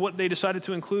some of what they decided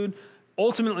to include.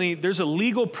 Ultimately, there's a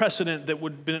legal precedent that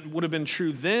would have been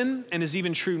true then and is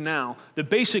even true now. That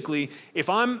basically, if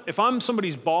I'm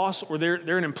somebody's boss or they're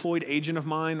an employed agent of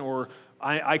mine, or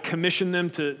I commission them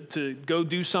to go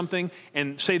do something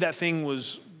and say that thing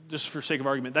was, just for sake of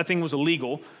argument, that thing was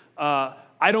illegal,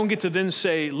 I don't get to then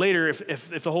say later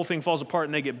if the whole thing falls apart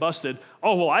and they get busted,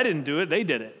 oh, well, I didn't do it, they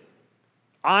did it.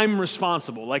 I'm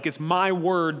responsible. Like it's my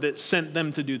word that sent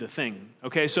them to do the thing.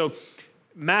 Okay, so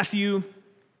Matthew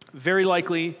very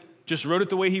likely just wrote it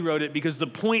the way he wrote it because the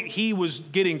point he was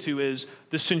getting to is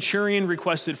the centurion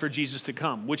requested for Jesus to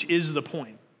come, which is the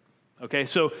point. Okay,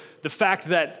 so the fact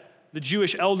that the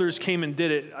Jewish elders came and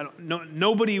did it,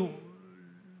 nobody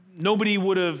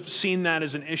would have seen that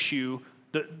as an issue.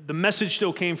 The message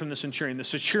still came from the centurion. The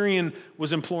centurion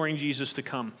was imploring Jesus to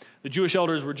come. The Jewish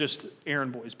elders were just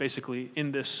errand boys, basically,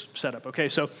 in this setup. Okay,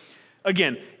 so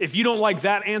again, if you don't like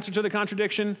that answer to the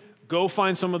contradiction, go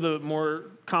find some of the more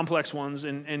complex ones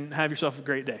and have yourself a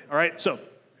great day. All right, so,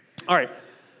 all right.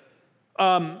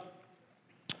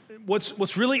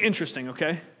 What's really interesting,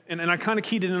 okay, and I kind of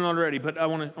keyed it in already, but I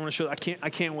want to show. I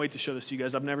can't wait to show this to you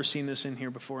guys. I've never seen this in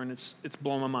here before, and it's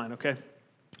blown my mind. Okay,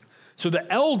 so the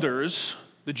elders,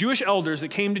 the Jewish elders that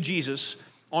came to Jesus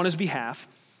on his behalf,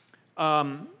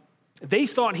 they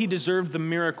thought he deserved the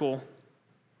miracle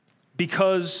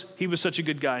because he was such a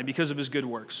good guy, because of his good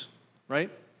works, right?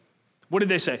 What did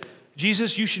they say?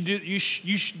 Jesus, you should do.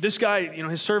 This guy,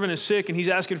 his servant is sick, and he's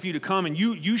asking for you to come, and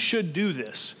you should do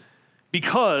this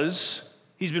because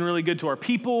he's been really good to our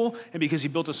people, and because he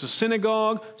built us a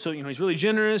synagogue. So he's really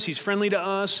generous. He's friendly to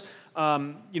us.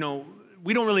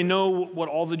 We don't really know what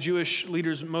all the Jewish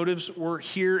leaders' motives were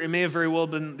here. It may have very well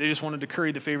been they just wanted to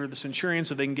curry the favor of the centurion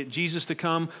so they can get Jesus to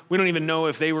come. We don't even know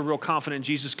if they were real confident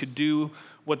Jesus could do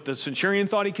what the centurion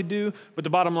thought he could do. But the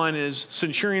bottom line is,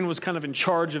 centurion was kind of in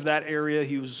charge of that area.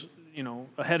 He was,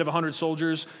 ahead of 100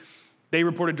 soldiers. They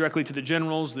reported directly to the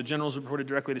generals. The generals reported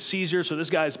directly to Caesar. So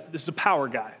this is a power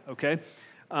guy, okay?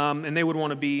 And they would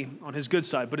want to be on his good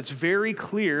side. But it's very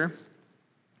clear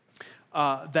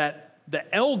that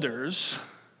the elders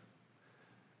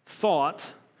thought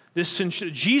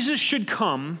Jesus should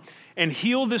come and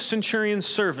heal this centurion's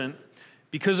servant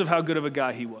because of how good of a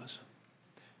guy he was.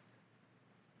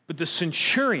 But the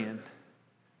centurion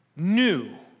knew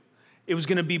it was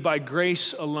going to be by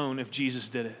grace alone if Jesus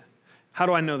did it. How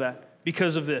do I know that?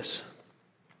 Because of this.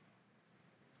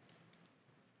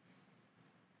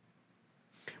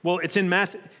 Well, it's in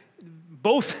Matthew.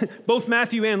 Both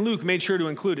Matthew and Luke made sure to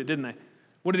include it, didn't they?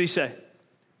 What did he say?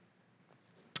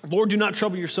 Lord, do not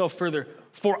trouble yourself further,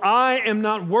 for I am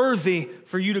not worthy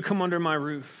for you to come under my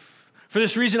roof. For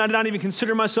this reason, I did not even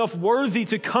consider myself worthy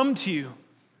to come to you,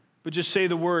 but just say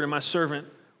the word and my servant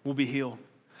will be healed.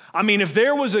 I mean, if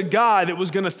there was a guy that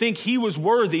was going to think he was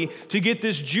worthy to get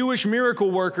this Jewish miracle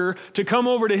worker to come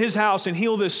over to his house and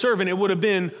heal this servant, it would have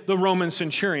been the Roman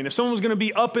centurion. If someone was going to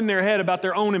be up in their head about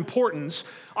their own importance,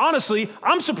 honestly,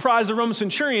 I'm surprised the Roman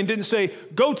centurion didn't say,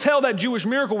 go tell that Jewish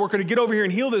miracle worker to get over here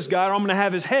and heal this guy or I'm going to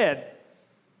have his head.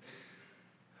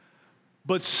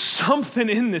 But something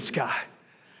in this guy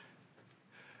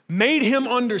made him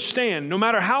understand, no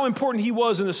matter how important he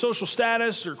was in the social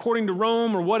status or according to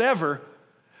Rome or whatever,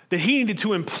 that he needed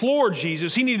to implore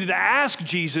Jesus, he needed to ask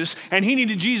Jesus, and he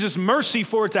needed Jesus' mercy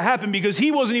for it to happen because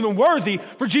he wasn't even worthy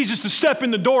for Jesus to step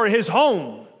in the door of his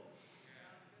home.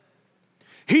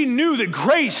 He knew that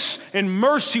grace and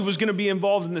mercy was going to be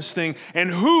involved in this thing, and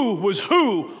who was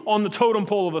who on the totem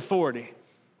pole of authority.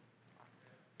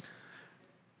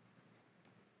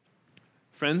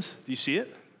 Friends, do you see it?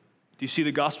 Do you see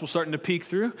the gospel starting to peek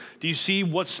through? Do you see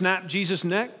what snapped Jesus'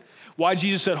 neck? Why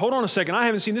Jesus said, hold on a second, I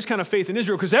haven't seen this kind of faith in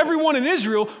Israel, because everyone in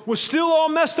Israel was still all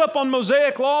messed up on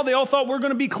Mosaic law. They all thought we're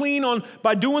going to be clean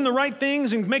by doing the right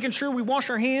things and making sure we wash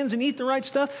our hands and eat the right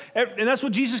stuff. And that's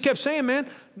what Jesus kept saying, man.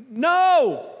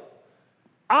 No,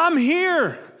 I'm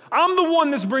here. I'm the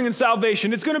one that's bringing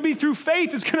salvation. It's going to be through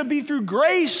faith. It's going to be through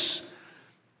grace.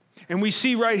 And we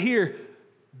see right here,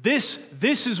 this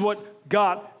is what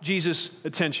got Jesus'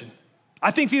 attention.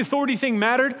 I think the authority thing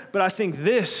mattered, but I think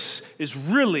this is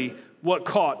really what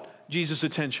caught Jesus'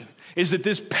 attention, is that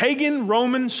this pagan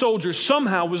Roman soldier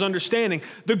somehow was understanding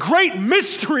the great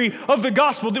mystery of the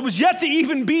gospel that was yet to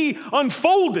even be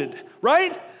unfolded,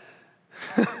 right?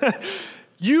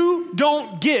 You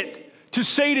don't get to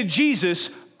say to Jesus,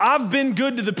 I've been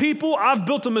good to the people, I've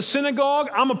built him a synagogue,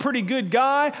 I'm a pretty good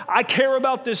guy, I care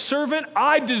about this servant,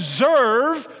 I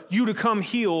deserve you to come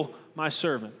heal my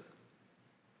servant.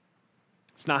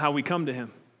 It's not how we come to him.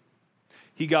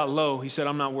 He got low. He said,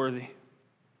 I'm not worthy.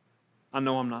 I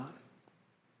know I'm not.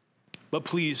 But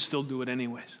please still do it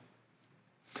anyways.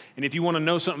 And if you want to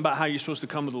know something about how you're supposed to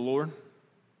come to the Lord,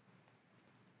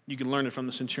 you can learn it from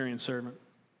the centurion servant.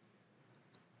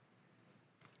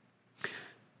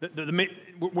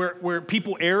 Where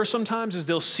people err sometimes is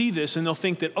they'll see this and they'll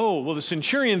think that, oh, well, the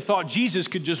centurion thought Jesus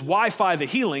could just Wi-Fi the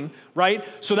healing, right?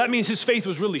 So that means his faith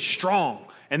was really strong.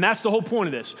 And that's the whole point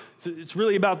of this. It's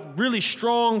really about really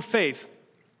strong faith.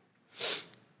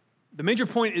 The major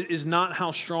point is not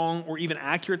how strong or even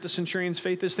accurate the centurion's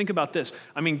faith is. Think about this.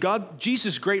 I mean,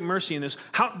 Jesus' great mercy in this.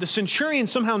 How the centurion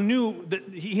somehow knew that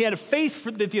he had a faith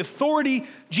that the authority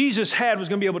Jesus had was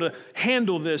going to be able to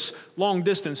handle this long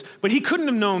distance. But he couldn't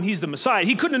have known he's the Messiah.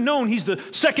 He couldn't have known he's the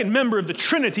second member of the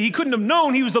Trinity. He couldn't have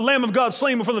known he was the Lamb of God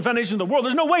slain before the foundation of the world.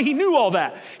 There's no way he knew all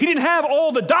that. He didn't have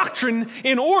all the doctrine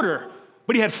in order.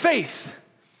 But he had faith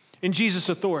in Jesus'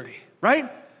 authority, right?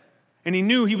 And he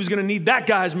knew he was going to need that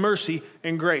guy's mercy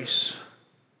and grace.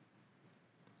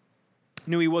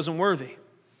 Knew he wasn't worthy.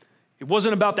 It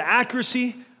wasn't about the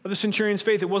accuracy of the centurion's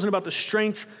faith. It wasn't about the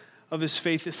strength of his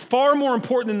faith. It's far more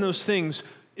important than those things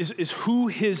is who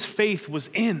his faith was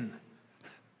in.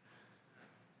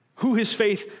 Who his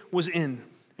faith was in.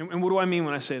 And what do I mean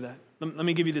when I say that? Let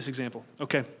me give you this example.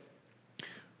 Okay.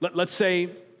 Let's say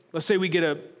we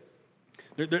get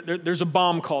there's a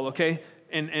bomb call, okay?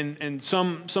 And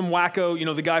some wacko, you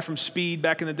know, the guy from Speed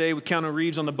back in the day with Keanu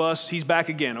Reeves on the bus, he's back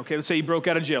again, okay? Let's say he broke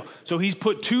out of jail. So he's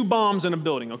put 2 bombs in a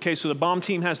building, okay? So the bomb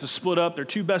team has to split up. They're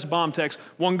 2 best bomb techs.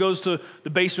 One goes to the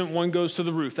basement, one goes to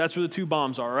the roof. That's where the 2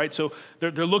 bombs are, all right? So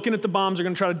they're looking at the bombs. They're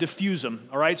going to try to defuse them,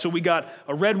 all right? So we got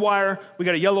a red wire, we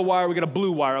got a yellow wire, we got a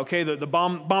blue wire, okay? The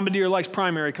bombardier likes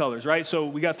primary colors, right? So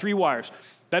we got 3 wires.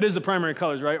 That is the primary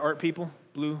colors, right, art people?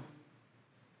 Blue,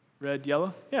 red,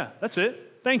 yellow? Yeah, that's it.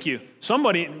 Thank you.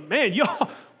 Somebody, man,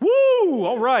 y'all, woo,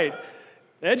 all right.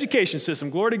 The education system,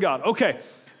 glory to God. Okay,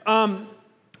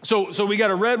 so we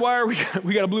got a red wire,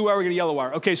 we got a blue wire, we got a yellow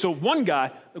wire. Okay, so one guy,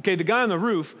 okay, the guy on the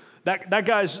roof, that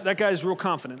guy's real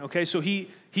confident, okay? So he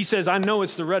says, I know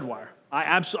it's the red wire.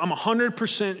 I'm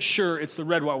 100% sure it's the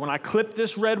red wire. When I clip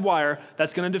this red wire,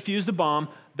 that's going to defuse the bomb.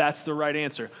 That's the right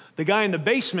answer. The guy in the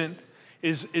basement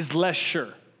is less sure.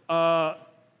 I'm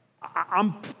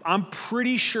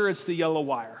pretty sure it's the yellow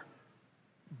wire,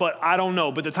 but I don't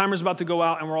know. But the timer's about to go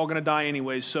out, and we're all going to die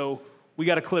anyways, so we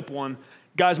got to clip one.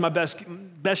 Guys, my best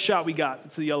shot we got.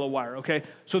 It's the yellow wire, okay?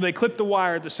 So they clip the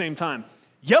wire at the same time.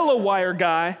 Yellow wire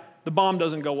guy, the bomb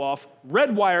doesn't go off.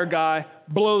 Red wire guy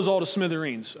blows all to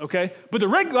smithereens, okay? But the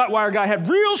red wire guy had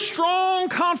real strong,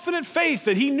 confident faith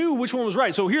that he knew which one was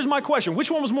right. So here's my question. Which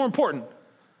one was more important?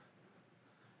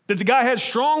 That the guy had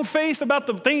strong faith about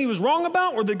the thing he was wrong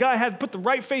about, or the guy had put the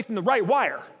right faith in the right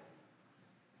wire?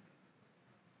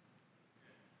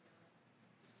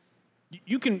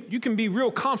 You can be real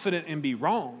confident and be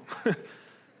wrong. You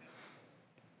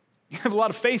have a lot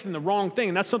of faith in the wrong thing,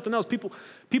 and that's something else. People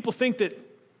think that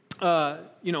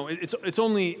it's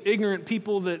only ignorant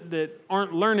people that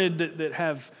aren't learned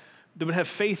that would have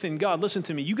faith in God. Listen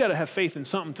to me. You got to have faith in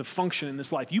something to function in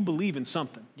this life. You believe in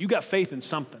something. You got faith in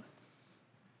something.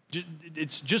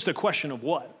 It's just a question of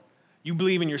what. You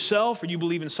believe in yourself, or you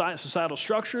believe in societal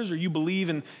structures, or you believe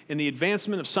in the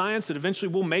advancement of science that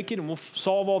eventually we'll make it and we'll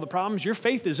solve all the problems. Your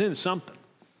faith is in something.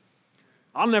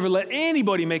 I'll never let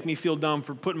anybody make me feel dumb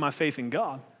for putting my faith in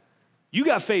God. You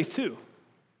got faith too.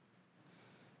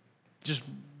 Just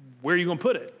where are you going to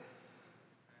put it?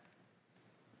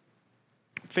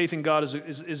 Faith in God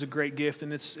is a great gift,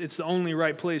 and it's the only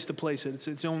right place to place it.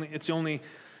 It's the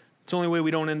only way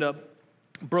we don't end up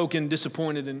broken,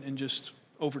 disappointed, and just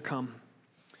overcome.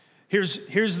 Here's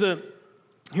the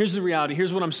Here's the reality.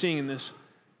 Here's what I'm seeing in this.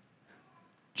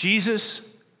 Jesus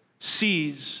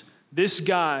sees this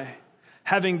guy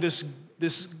having this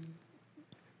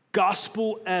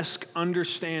gospel-esque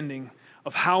understanding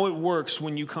of how it works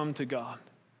when you come to God.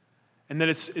 And that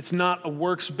it's not a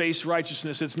works-based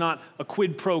righteousness. It's not a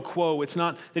quid pro quo. It's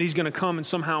not that he's going to come and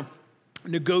somehow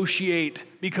negotiate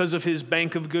because of his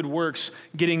bank of good works,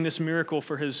 getting this miracle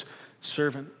for his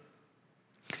servant.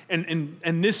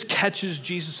 And this catches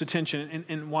Jesus' attention.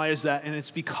 And why is that? And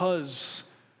it's because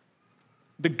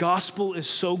the gospel is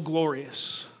so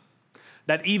glorious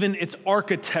that even its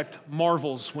architect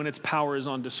marvels when its power is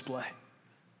on display.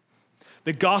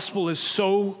 The gospel is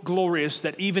so glorious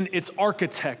that even its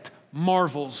architect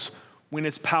marvels when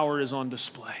its power is on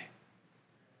display.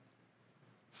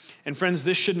 And friends,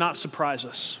 this should not surprise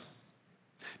us,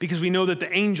 because we know that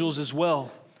the angels as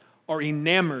well are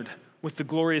enamored with the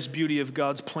glorious beauty of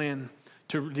God's plan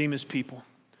to redeem his people.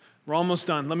 We're almost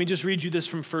done. Let me just read you this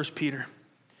from 1 Peter.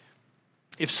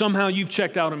 If somehow you've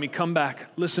checked out on me, come back.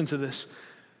 Listen to this.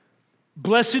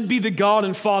 Blessed be the God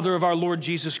and Father of our Lord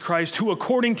Jesus Christ, who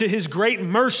according to his great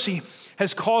mercy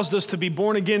has caused us to be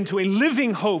born again to a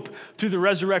living hope through the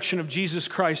resurrection of Jesus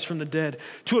Christ from the dead,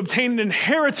 to obtain an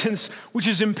inheritance which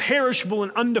is imperishable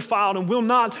and undefiled and will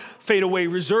not fade away,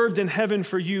 reserved in heaven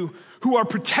for you, who are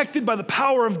protected by the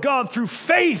power of God through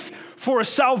faith for a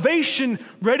salvation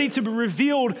ready to be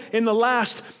revealed in the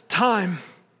last time.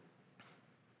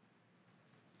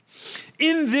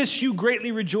 In this you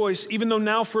greatly rejoice, even though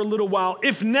now for a little while,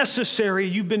 if necessary,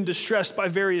 you've been distressed by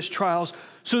various trials,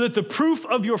 so that the proof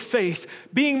of your faith,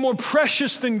 being more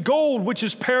precious than gold, which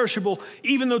is perishable,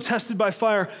 even though tested by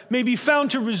fire, may be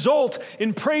found to result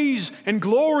in praise and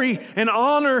glory and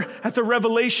honor at the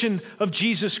revelation of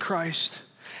Jesus Christ.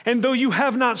 And though you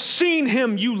have not seen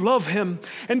him, you love him.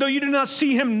 And though you do not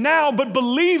see him now, but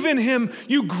believe in him,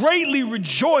 you greatly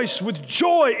rejoice with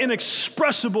joy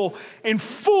inexpressible and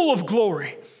full of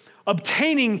glory,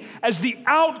 obtaining as the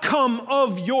outcome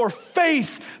of your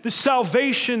faith the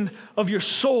salvation of your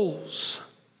souls.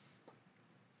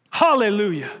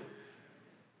 Hallelujah.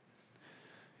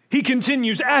 He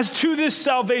continues, as to this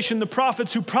salvation, the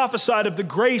prophets who prophesied of the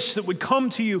grace that would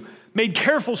come to you made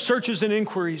careful searches and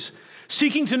inquiries,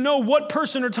 seeking to know what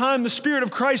person or time the Spirit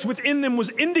of Christ within them was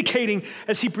indicating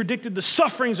as he predicted the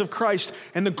sufferings of Christ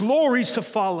and the glories to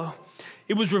follow.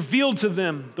 It was revealed to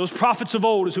them, those prophets of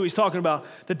old is who he's talking about,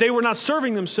 that they were not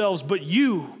serving themselves, but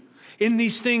you in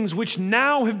these things which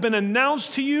now have been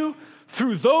announced to you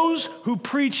through those who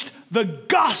preached the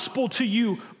gospel to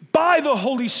you by the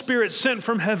Holy Spirit sent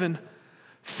from heaven,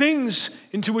 things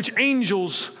into which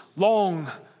angels long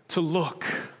to look.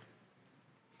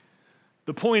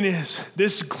 The point is,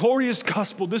 this glorious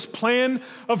gospel, this plan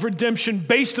of redemption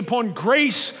based upon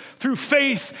grace through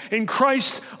faith in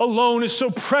Christ alone is so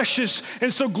precious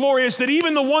and so glorious that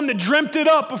even the one that dreamt it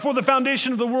up before the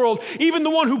foundation of the world, even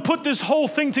the one who put this whole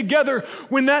thing together,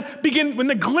 when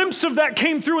the glimpse of that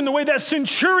came through and the way that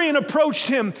centurion approached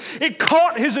him, it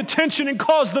caught his attention and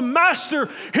caused the master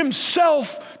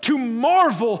himself to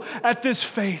marvel at this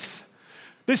faith.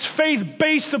 This faith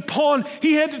based upon,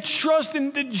 he had to trust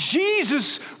in that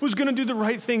Jesus was going to do the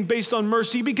right thing based on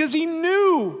mercy, because he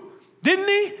knew, didn't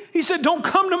he? He said, don't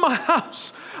come to my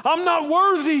house. I'm not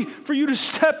worthy for you to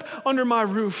step under my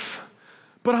roof,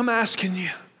 but I'm asking you,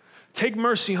 take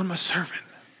mercy on my servant.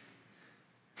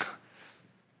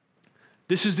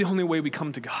 This is the only way we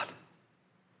come to God.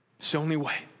 It's the only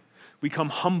way. We come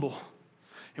humble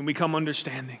and we come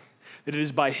understanding. That it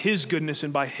is by his goodness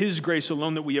and by his grace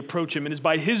alone that we approach him. It is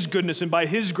by his goodness and by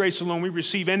his grace alone we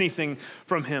receive anything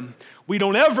from him. We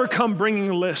don't ever come bringing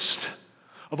a list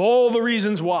of all the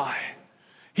reasons why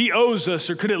he owes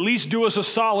us or could at least do us a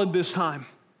solid this time.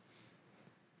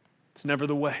 It's never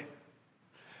the way.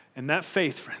 And that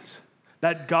faith, friends,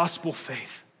 that gospel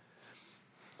faith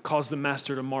caused the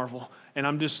master to marvel. And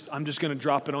I'm just going to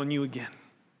drop it on you again.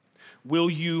 Will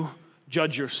you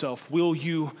judge yourself? Will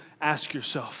you ask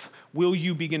yourself? Will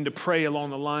you begin to pray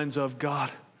along the lines of,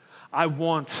 God, I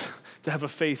want to have a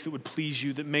faith that would please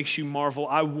you, that makes you marvel.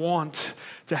 I want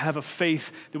to have a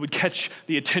faith that would catch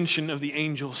the attention of the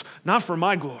angels, not for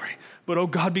my glory, but, oh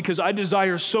God, because I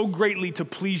desire so greatly to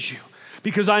please you.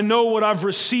 Because I know what I've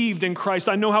received in Christ.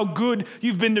 I know how good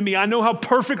you've been to me. I know how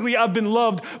perfectly I've been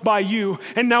loved by you.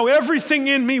 And now everything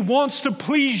in me wants to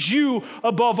please you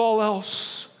above all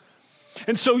else.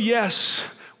 And so, yes,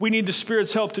 we need the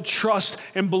Spirit's help to trust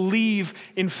and believe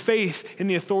in faith in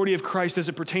the authority of Christ as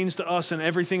it pertains to us and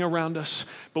everything around us.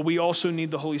 But we also need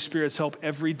the Holy Spirit's help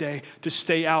every day to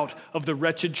stay out of the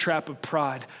wretched trap of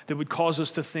pride that would cause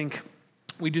us to think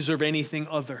we deserve anything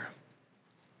other.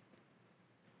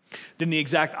 than the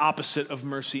exact opposite of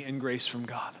mercy and grace from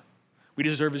God. We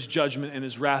deserve his judgment and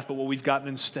his wrath, but what we've gotten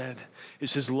instead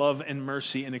is his love and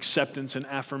mercy and acceptance and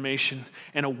affirmation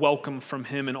and a welcome from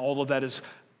him, and all of that is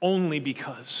only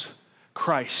because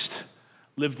Christ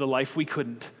lived the life we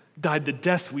couldn't, died the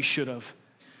death we should have,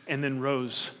 and then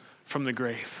rose from the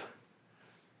grave.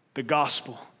 The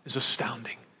gospel is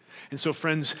astounding. And so,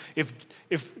 friends, if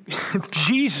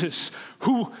Jesus,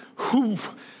 who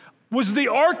was the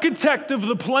architect of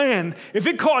the plan, if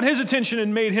it caught his attention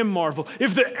and made him marvel,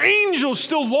 if the angels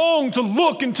still long to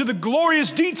look into the glorious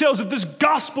details of this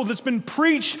gospel that's been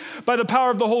preached by the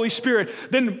power of the Holy Spirit,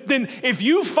 then if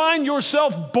you find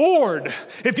yourself bored,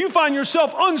 if you find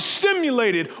yourself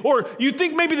unstimulated, or you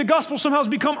think maybe the gospel somehow has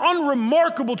become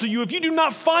unremarkable to you, if you do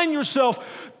not find yourself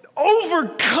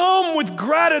overcome with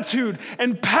gratitude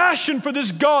and passion for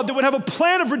this God that would have a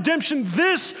plan of redemption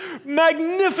this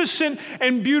magnificent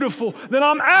and beautiful, then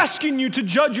I'm asking you to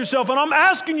judge yourself, and I'm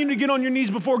asking you to get on your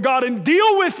knees before God and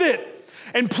deal with it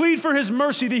and plead for his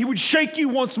mercy, that he would shake you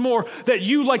once more, that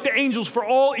you, like the angels for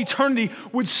all eternity,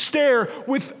 would stare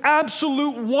with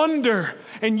absolute wonder,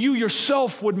 and you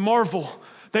yourself would marvel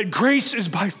that grace is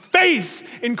by faith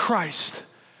in Christ.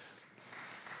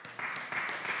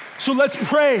 So let's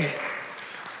pray.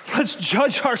 Let's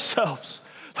judge ourselves.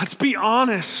 Let's be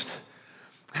honest.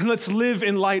 And let's live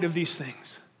in light of these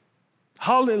things.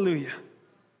 Hallelujah.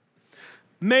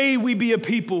 May we be a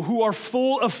people who are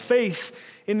full of faith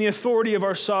in the authority of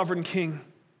our sovereign King.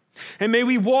 And may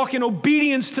we walk in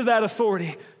obedience to that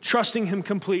authority, trusting him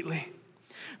completely.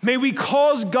 May we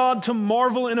cause God to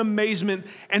marvel in amazement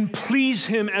and please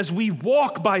him as we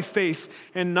walk by faith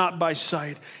and not by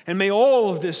sight. And may all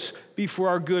of this be for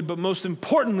our good, but most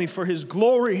importantly for his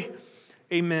glory.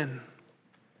 Amen.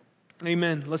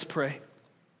 Amen. Let's pray.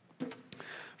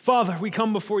 Father, we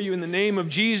come before you in the name of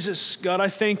Jesus. God, I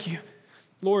thank you.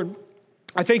 Lord,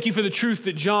 I thank you for the truth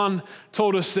that John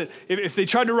told us, that if they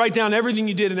tried to write down everything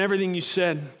you did and everything you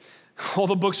said, all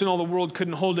the books in all the world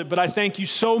couldn't hold it. But I thank you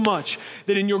so much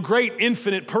that in your great,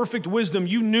 infinite, perfect wisdom,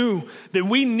 you knew that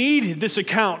we needed this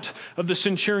account of the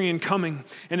centurion coming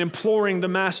and imploring the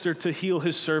master to heal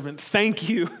his servant. Thank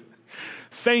you.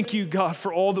 Thank you, God,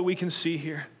 for all that we can see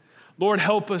here. Lord,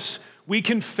 help us. We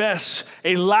confess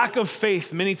a lack of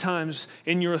faith many times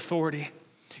in your authority,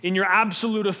 in your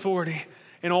absolute authority,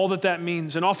 and all that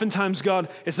means. And oftentimes, God,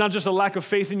 it's not just a lack of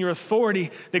faith in your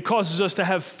authority that causes us to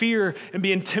have fear and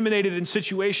be intimidated in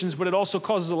situations, but it also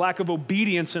causes a lack of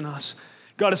obedience in us.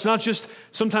 God, it's not just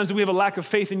sometimes that we have a lack of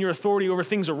faith in your authority over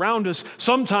things around us.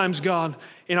 Sometimes, God,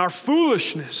 in our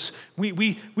foolishness, we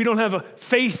don't have a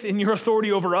faith in your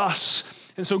authority over us.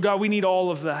 And so, God, we need all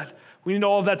of that. We need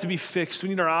all of that to be fixed. We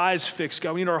need our eyes fixed,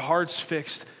 God. We need our hearts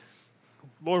fixed.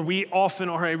 Lord, we often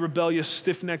are a rebellious,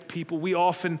 stiff-necked people. We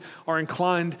often are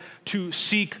inclined to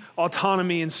seek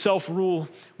autonomy and self-rule.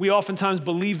 We oftentimes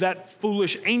believe that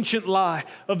foolish, ancient lie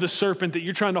of the serpent, that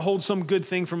you're trying to hold some good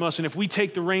thing from us. And if we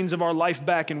take the reins of our life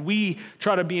back and we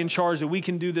try to be in charge, that we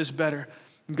can do this better.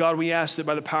 And God, we ask that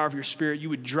by the power of your Spirit, you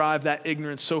would drive that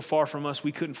ignorance so far from us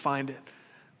we couldn't find it.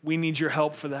 We need your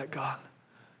help for that, God.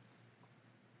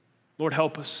 Lord,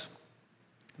 help us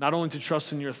not only to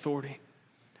trust in your authority,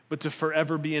 but to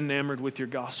forever be enamored with your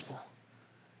gospel.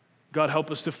 God,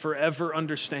 help us to forever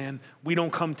understand we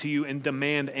don't come to you and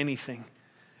demand anything.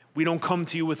 We don't come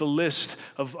to you with a list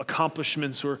of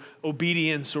accomplishments or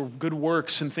obedience or good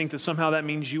works and think that somehow that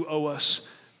means you owe us.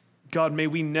 God, may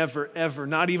we never, ever,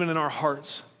 not even in our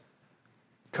hearts,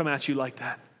 come at you like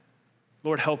that.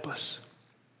 Lord, help us.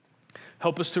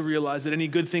 Help us to realize that any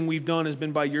good thing we've done has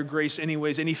been by your grace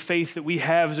anyways. Any faith that we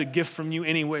have is a gift from you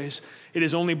anyways. It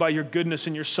is only by your goodness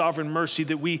and your sovereign mercy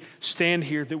that we stand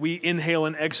here, that we inhale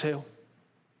and exhale.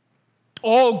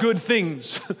 All good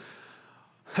things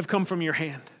have come from your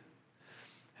hand.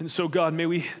 And so, God, may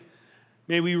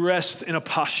we rest in a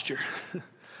posture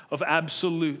of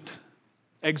absolute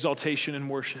exaltation and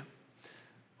worship,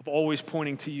 of always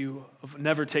pointing to you, of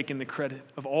never taking the credit,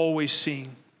 of always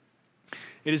seeing.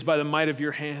 It is by the might of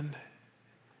your hand,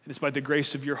 it is by the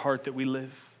grace of your heart that we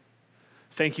live.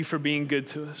 Thank you for being good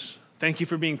to us. Thank you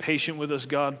for being patient with us,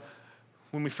 God,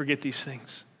 when we forget these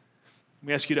things.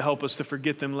 We ask you to help us to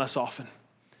forget them less often.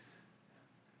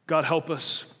 God, help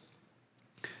us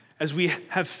as we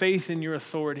have faith in your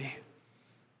authority.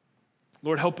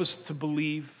 Lord, help us to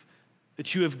believe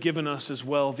that you have given us as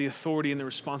well the authority and the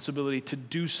responsibility to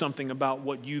do something about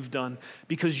what you've done.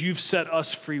 Because you've set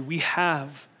us free, we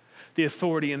have the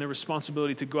authority and the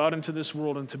responsibility to go out into this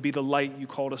world and to be the light you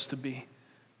called us to be.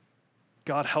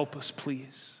 God, help us,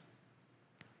 please.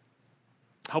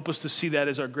 Help us to see that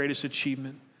as our greatest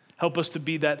achievement. Help us to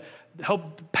be that,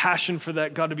 help passion for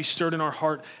that, God, to be stirred in our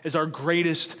heart as our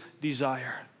greatest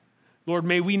desire. Lord,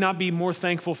 may we not be more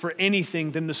thankful for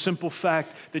anything than the simple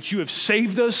fact that you have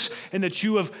saved us and that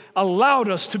you have allowed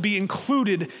us to be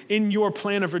included in your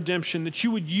plan of redemption, that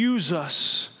you would use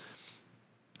us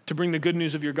to bring the good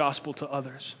news of your gospel to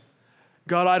others.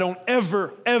 God, I don't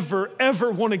ever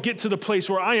want to get to the place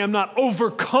where I am not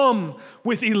overcome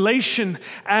with elation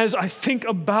as I think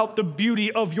about the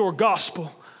beauty of your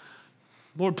gospel.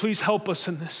 Lord, please help us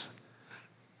in this.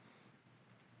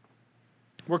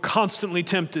 We're constantly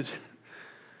tempted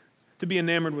to be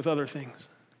enamored with other things,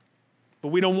 but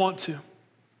we don't want to.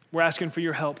 We're asking for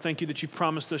your help. Thank you that you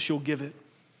promised us you'll give it.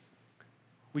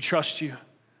 We trust you.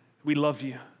 We love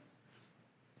you.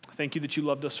 Thank you that you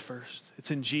loved us first.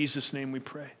 It's in Jesus' name we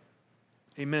pray.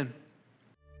 Amen.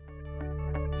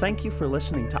 Thank you for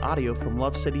listening to audio from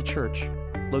Love City Church,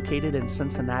 located in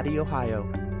Cincinnati,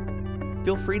 Ohio.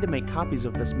 Feel free to make copies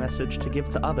of this message to give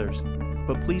to others,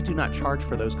 but please do not charge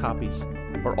for those copies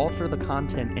or alter the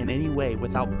content in any way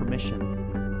without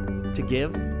permission. To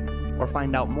give or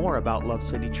find out more about Love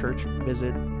City Church,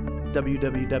 visit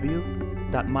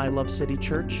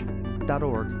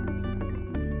www.mylovecitychurch.org.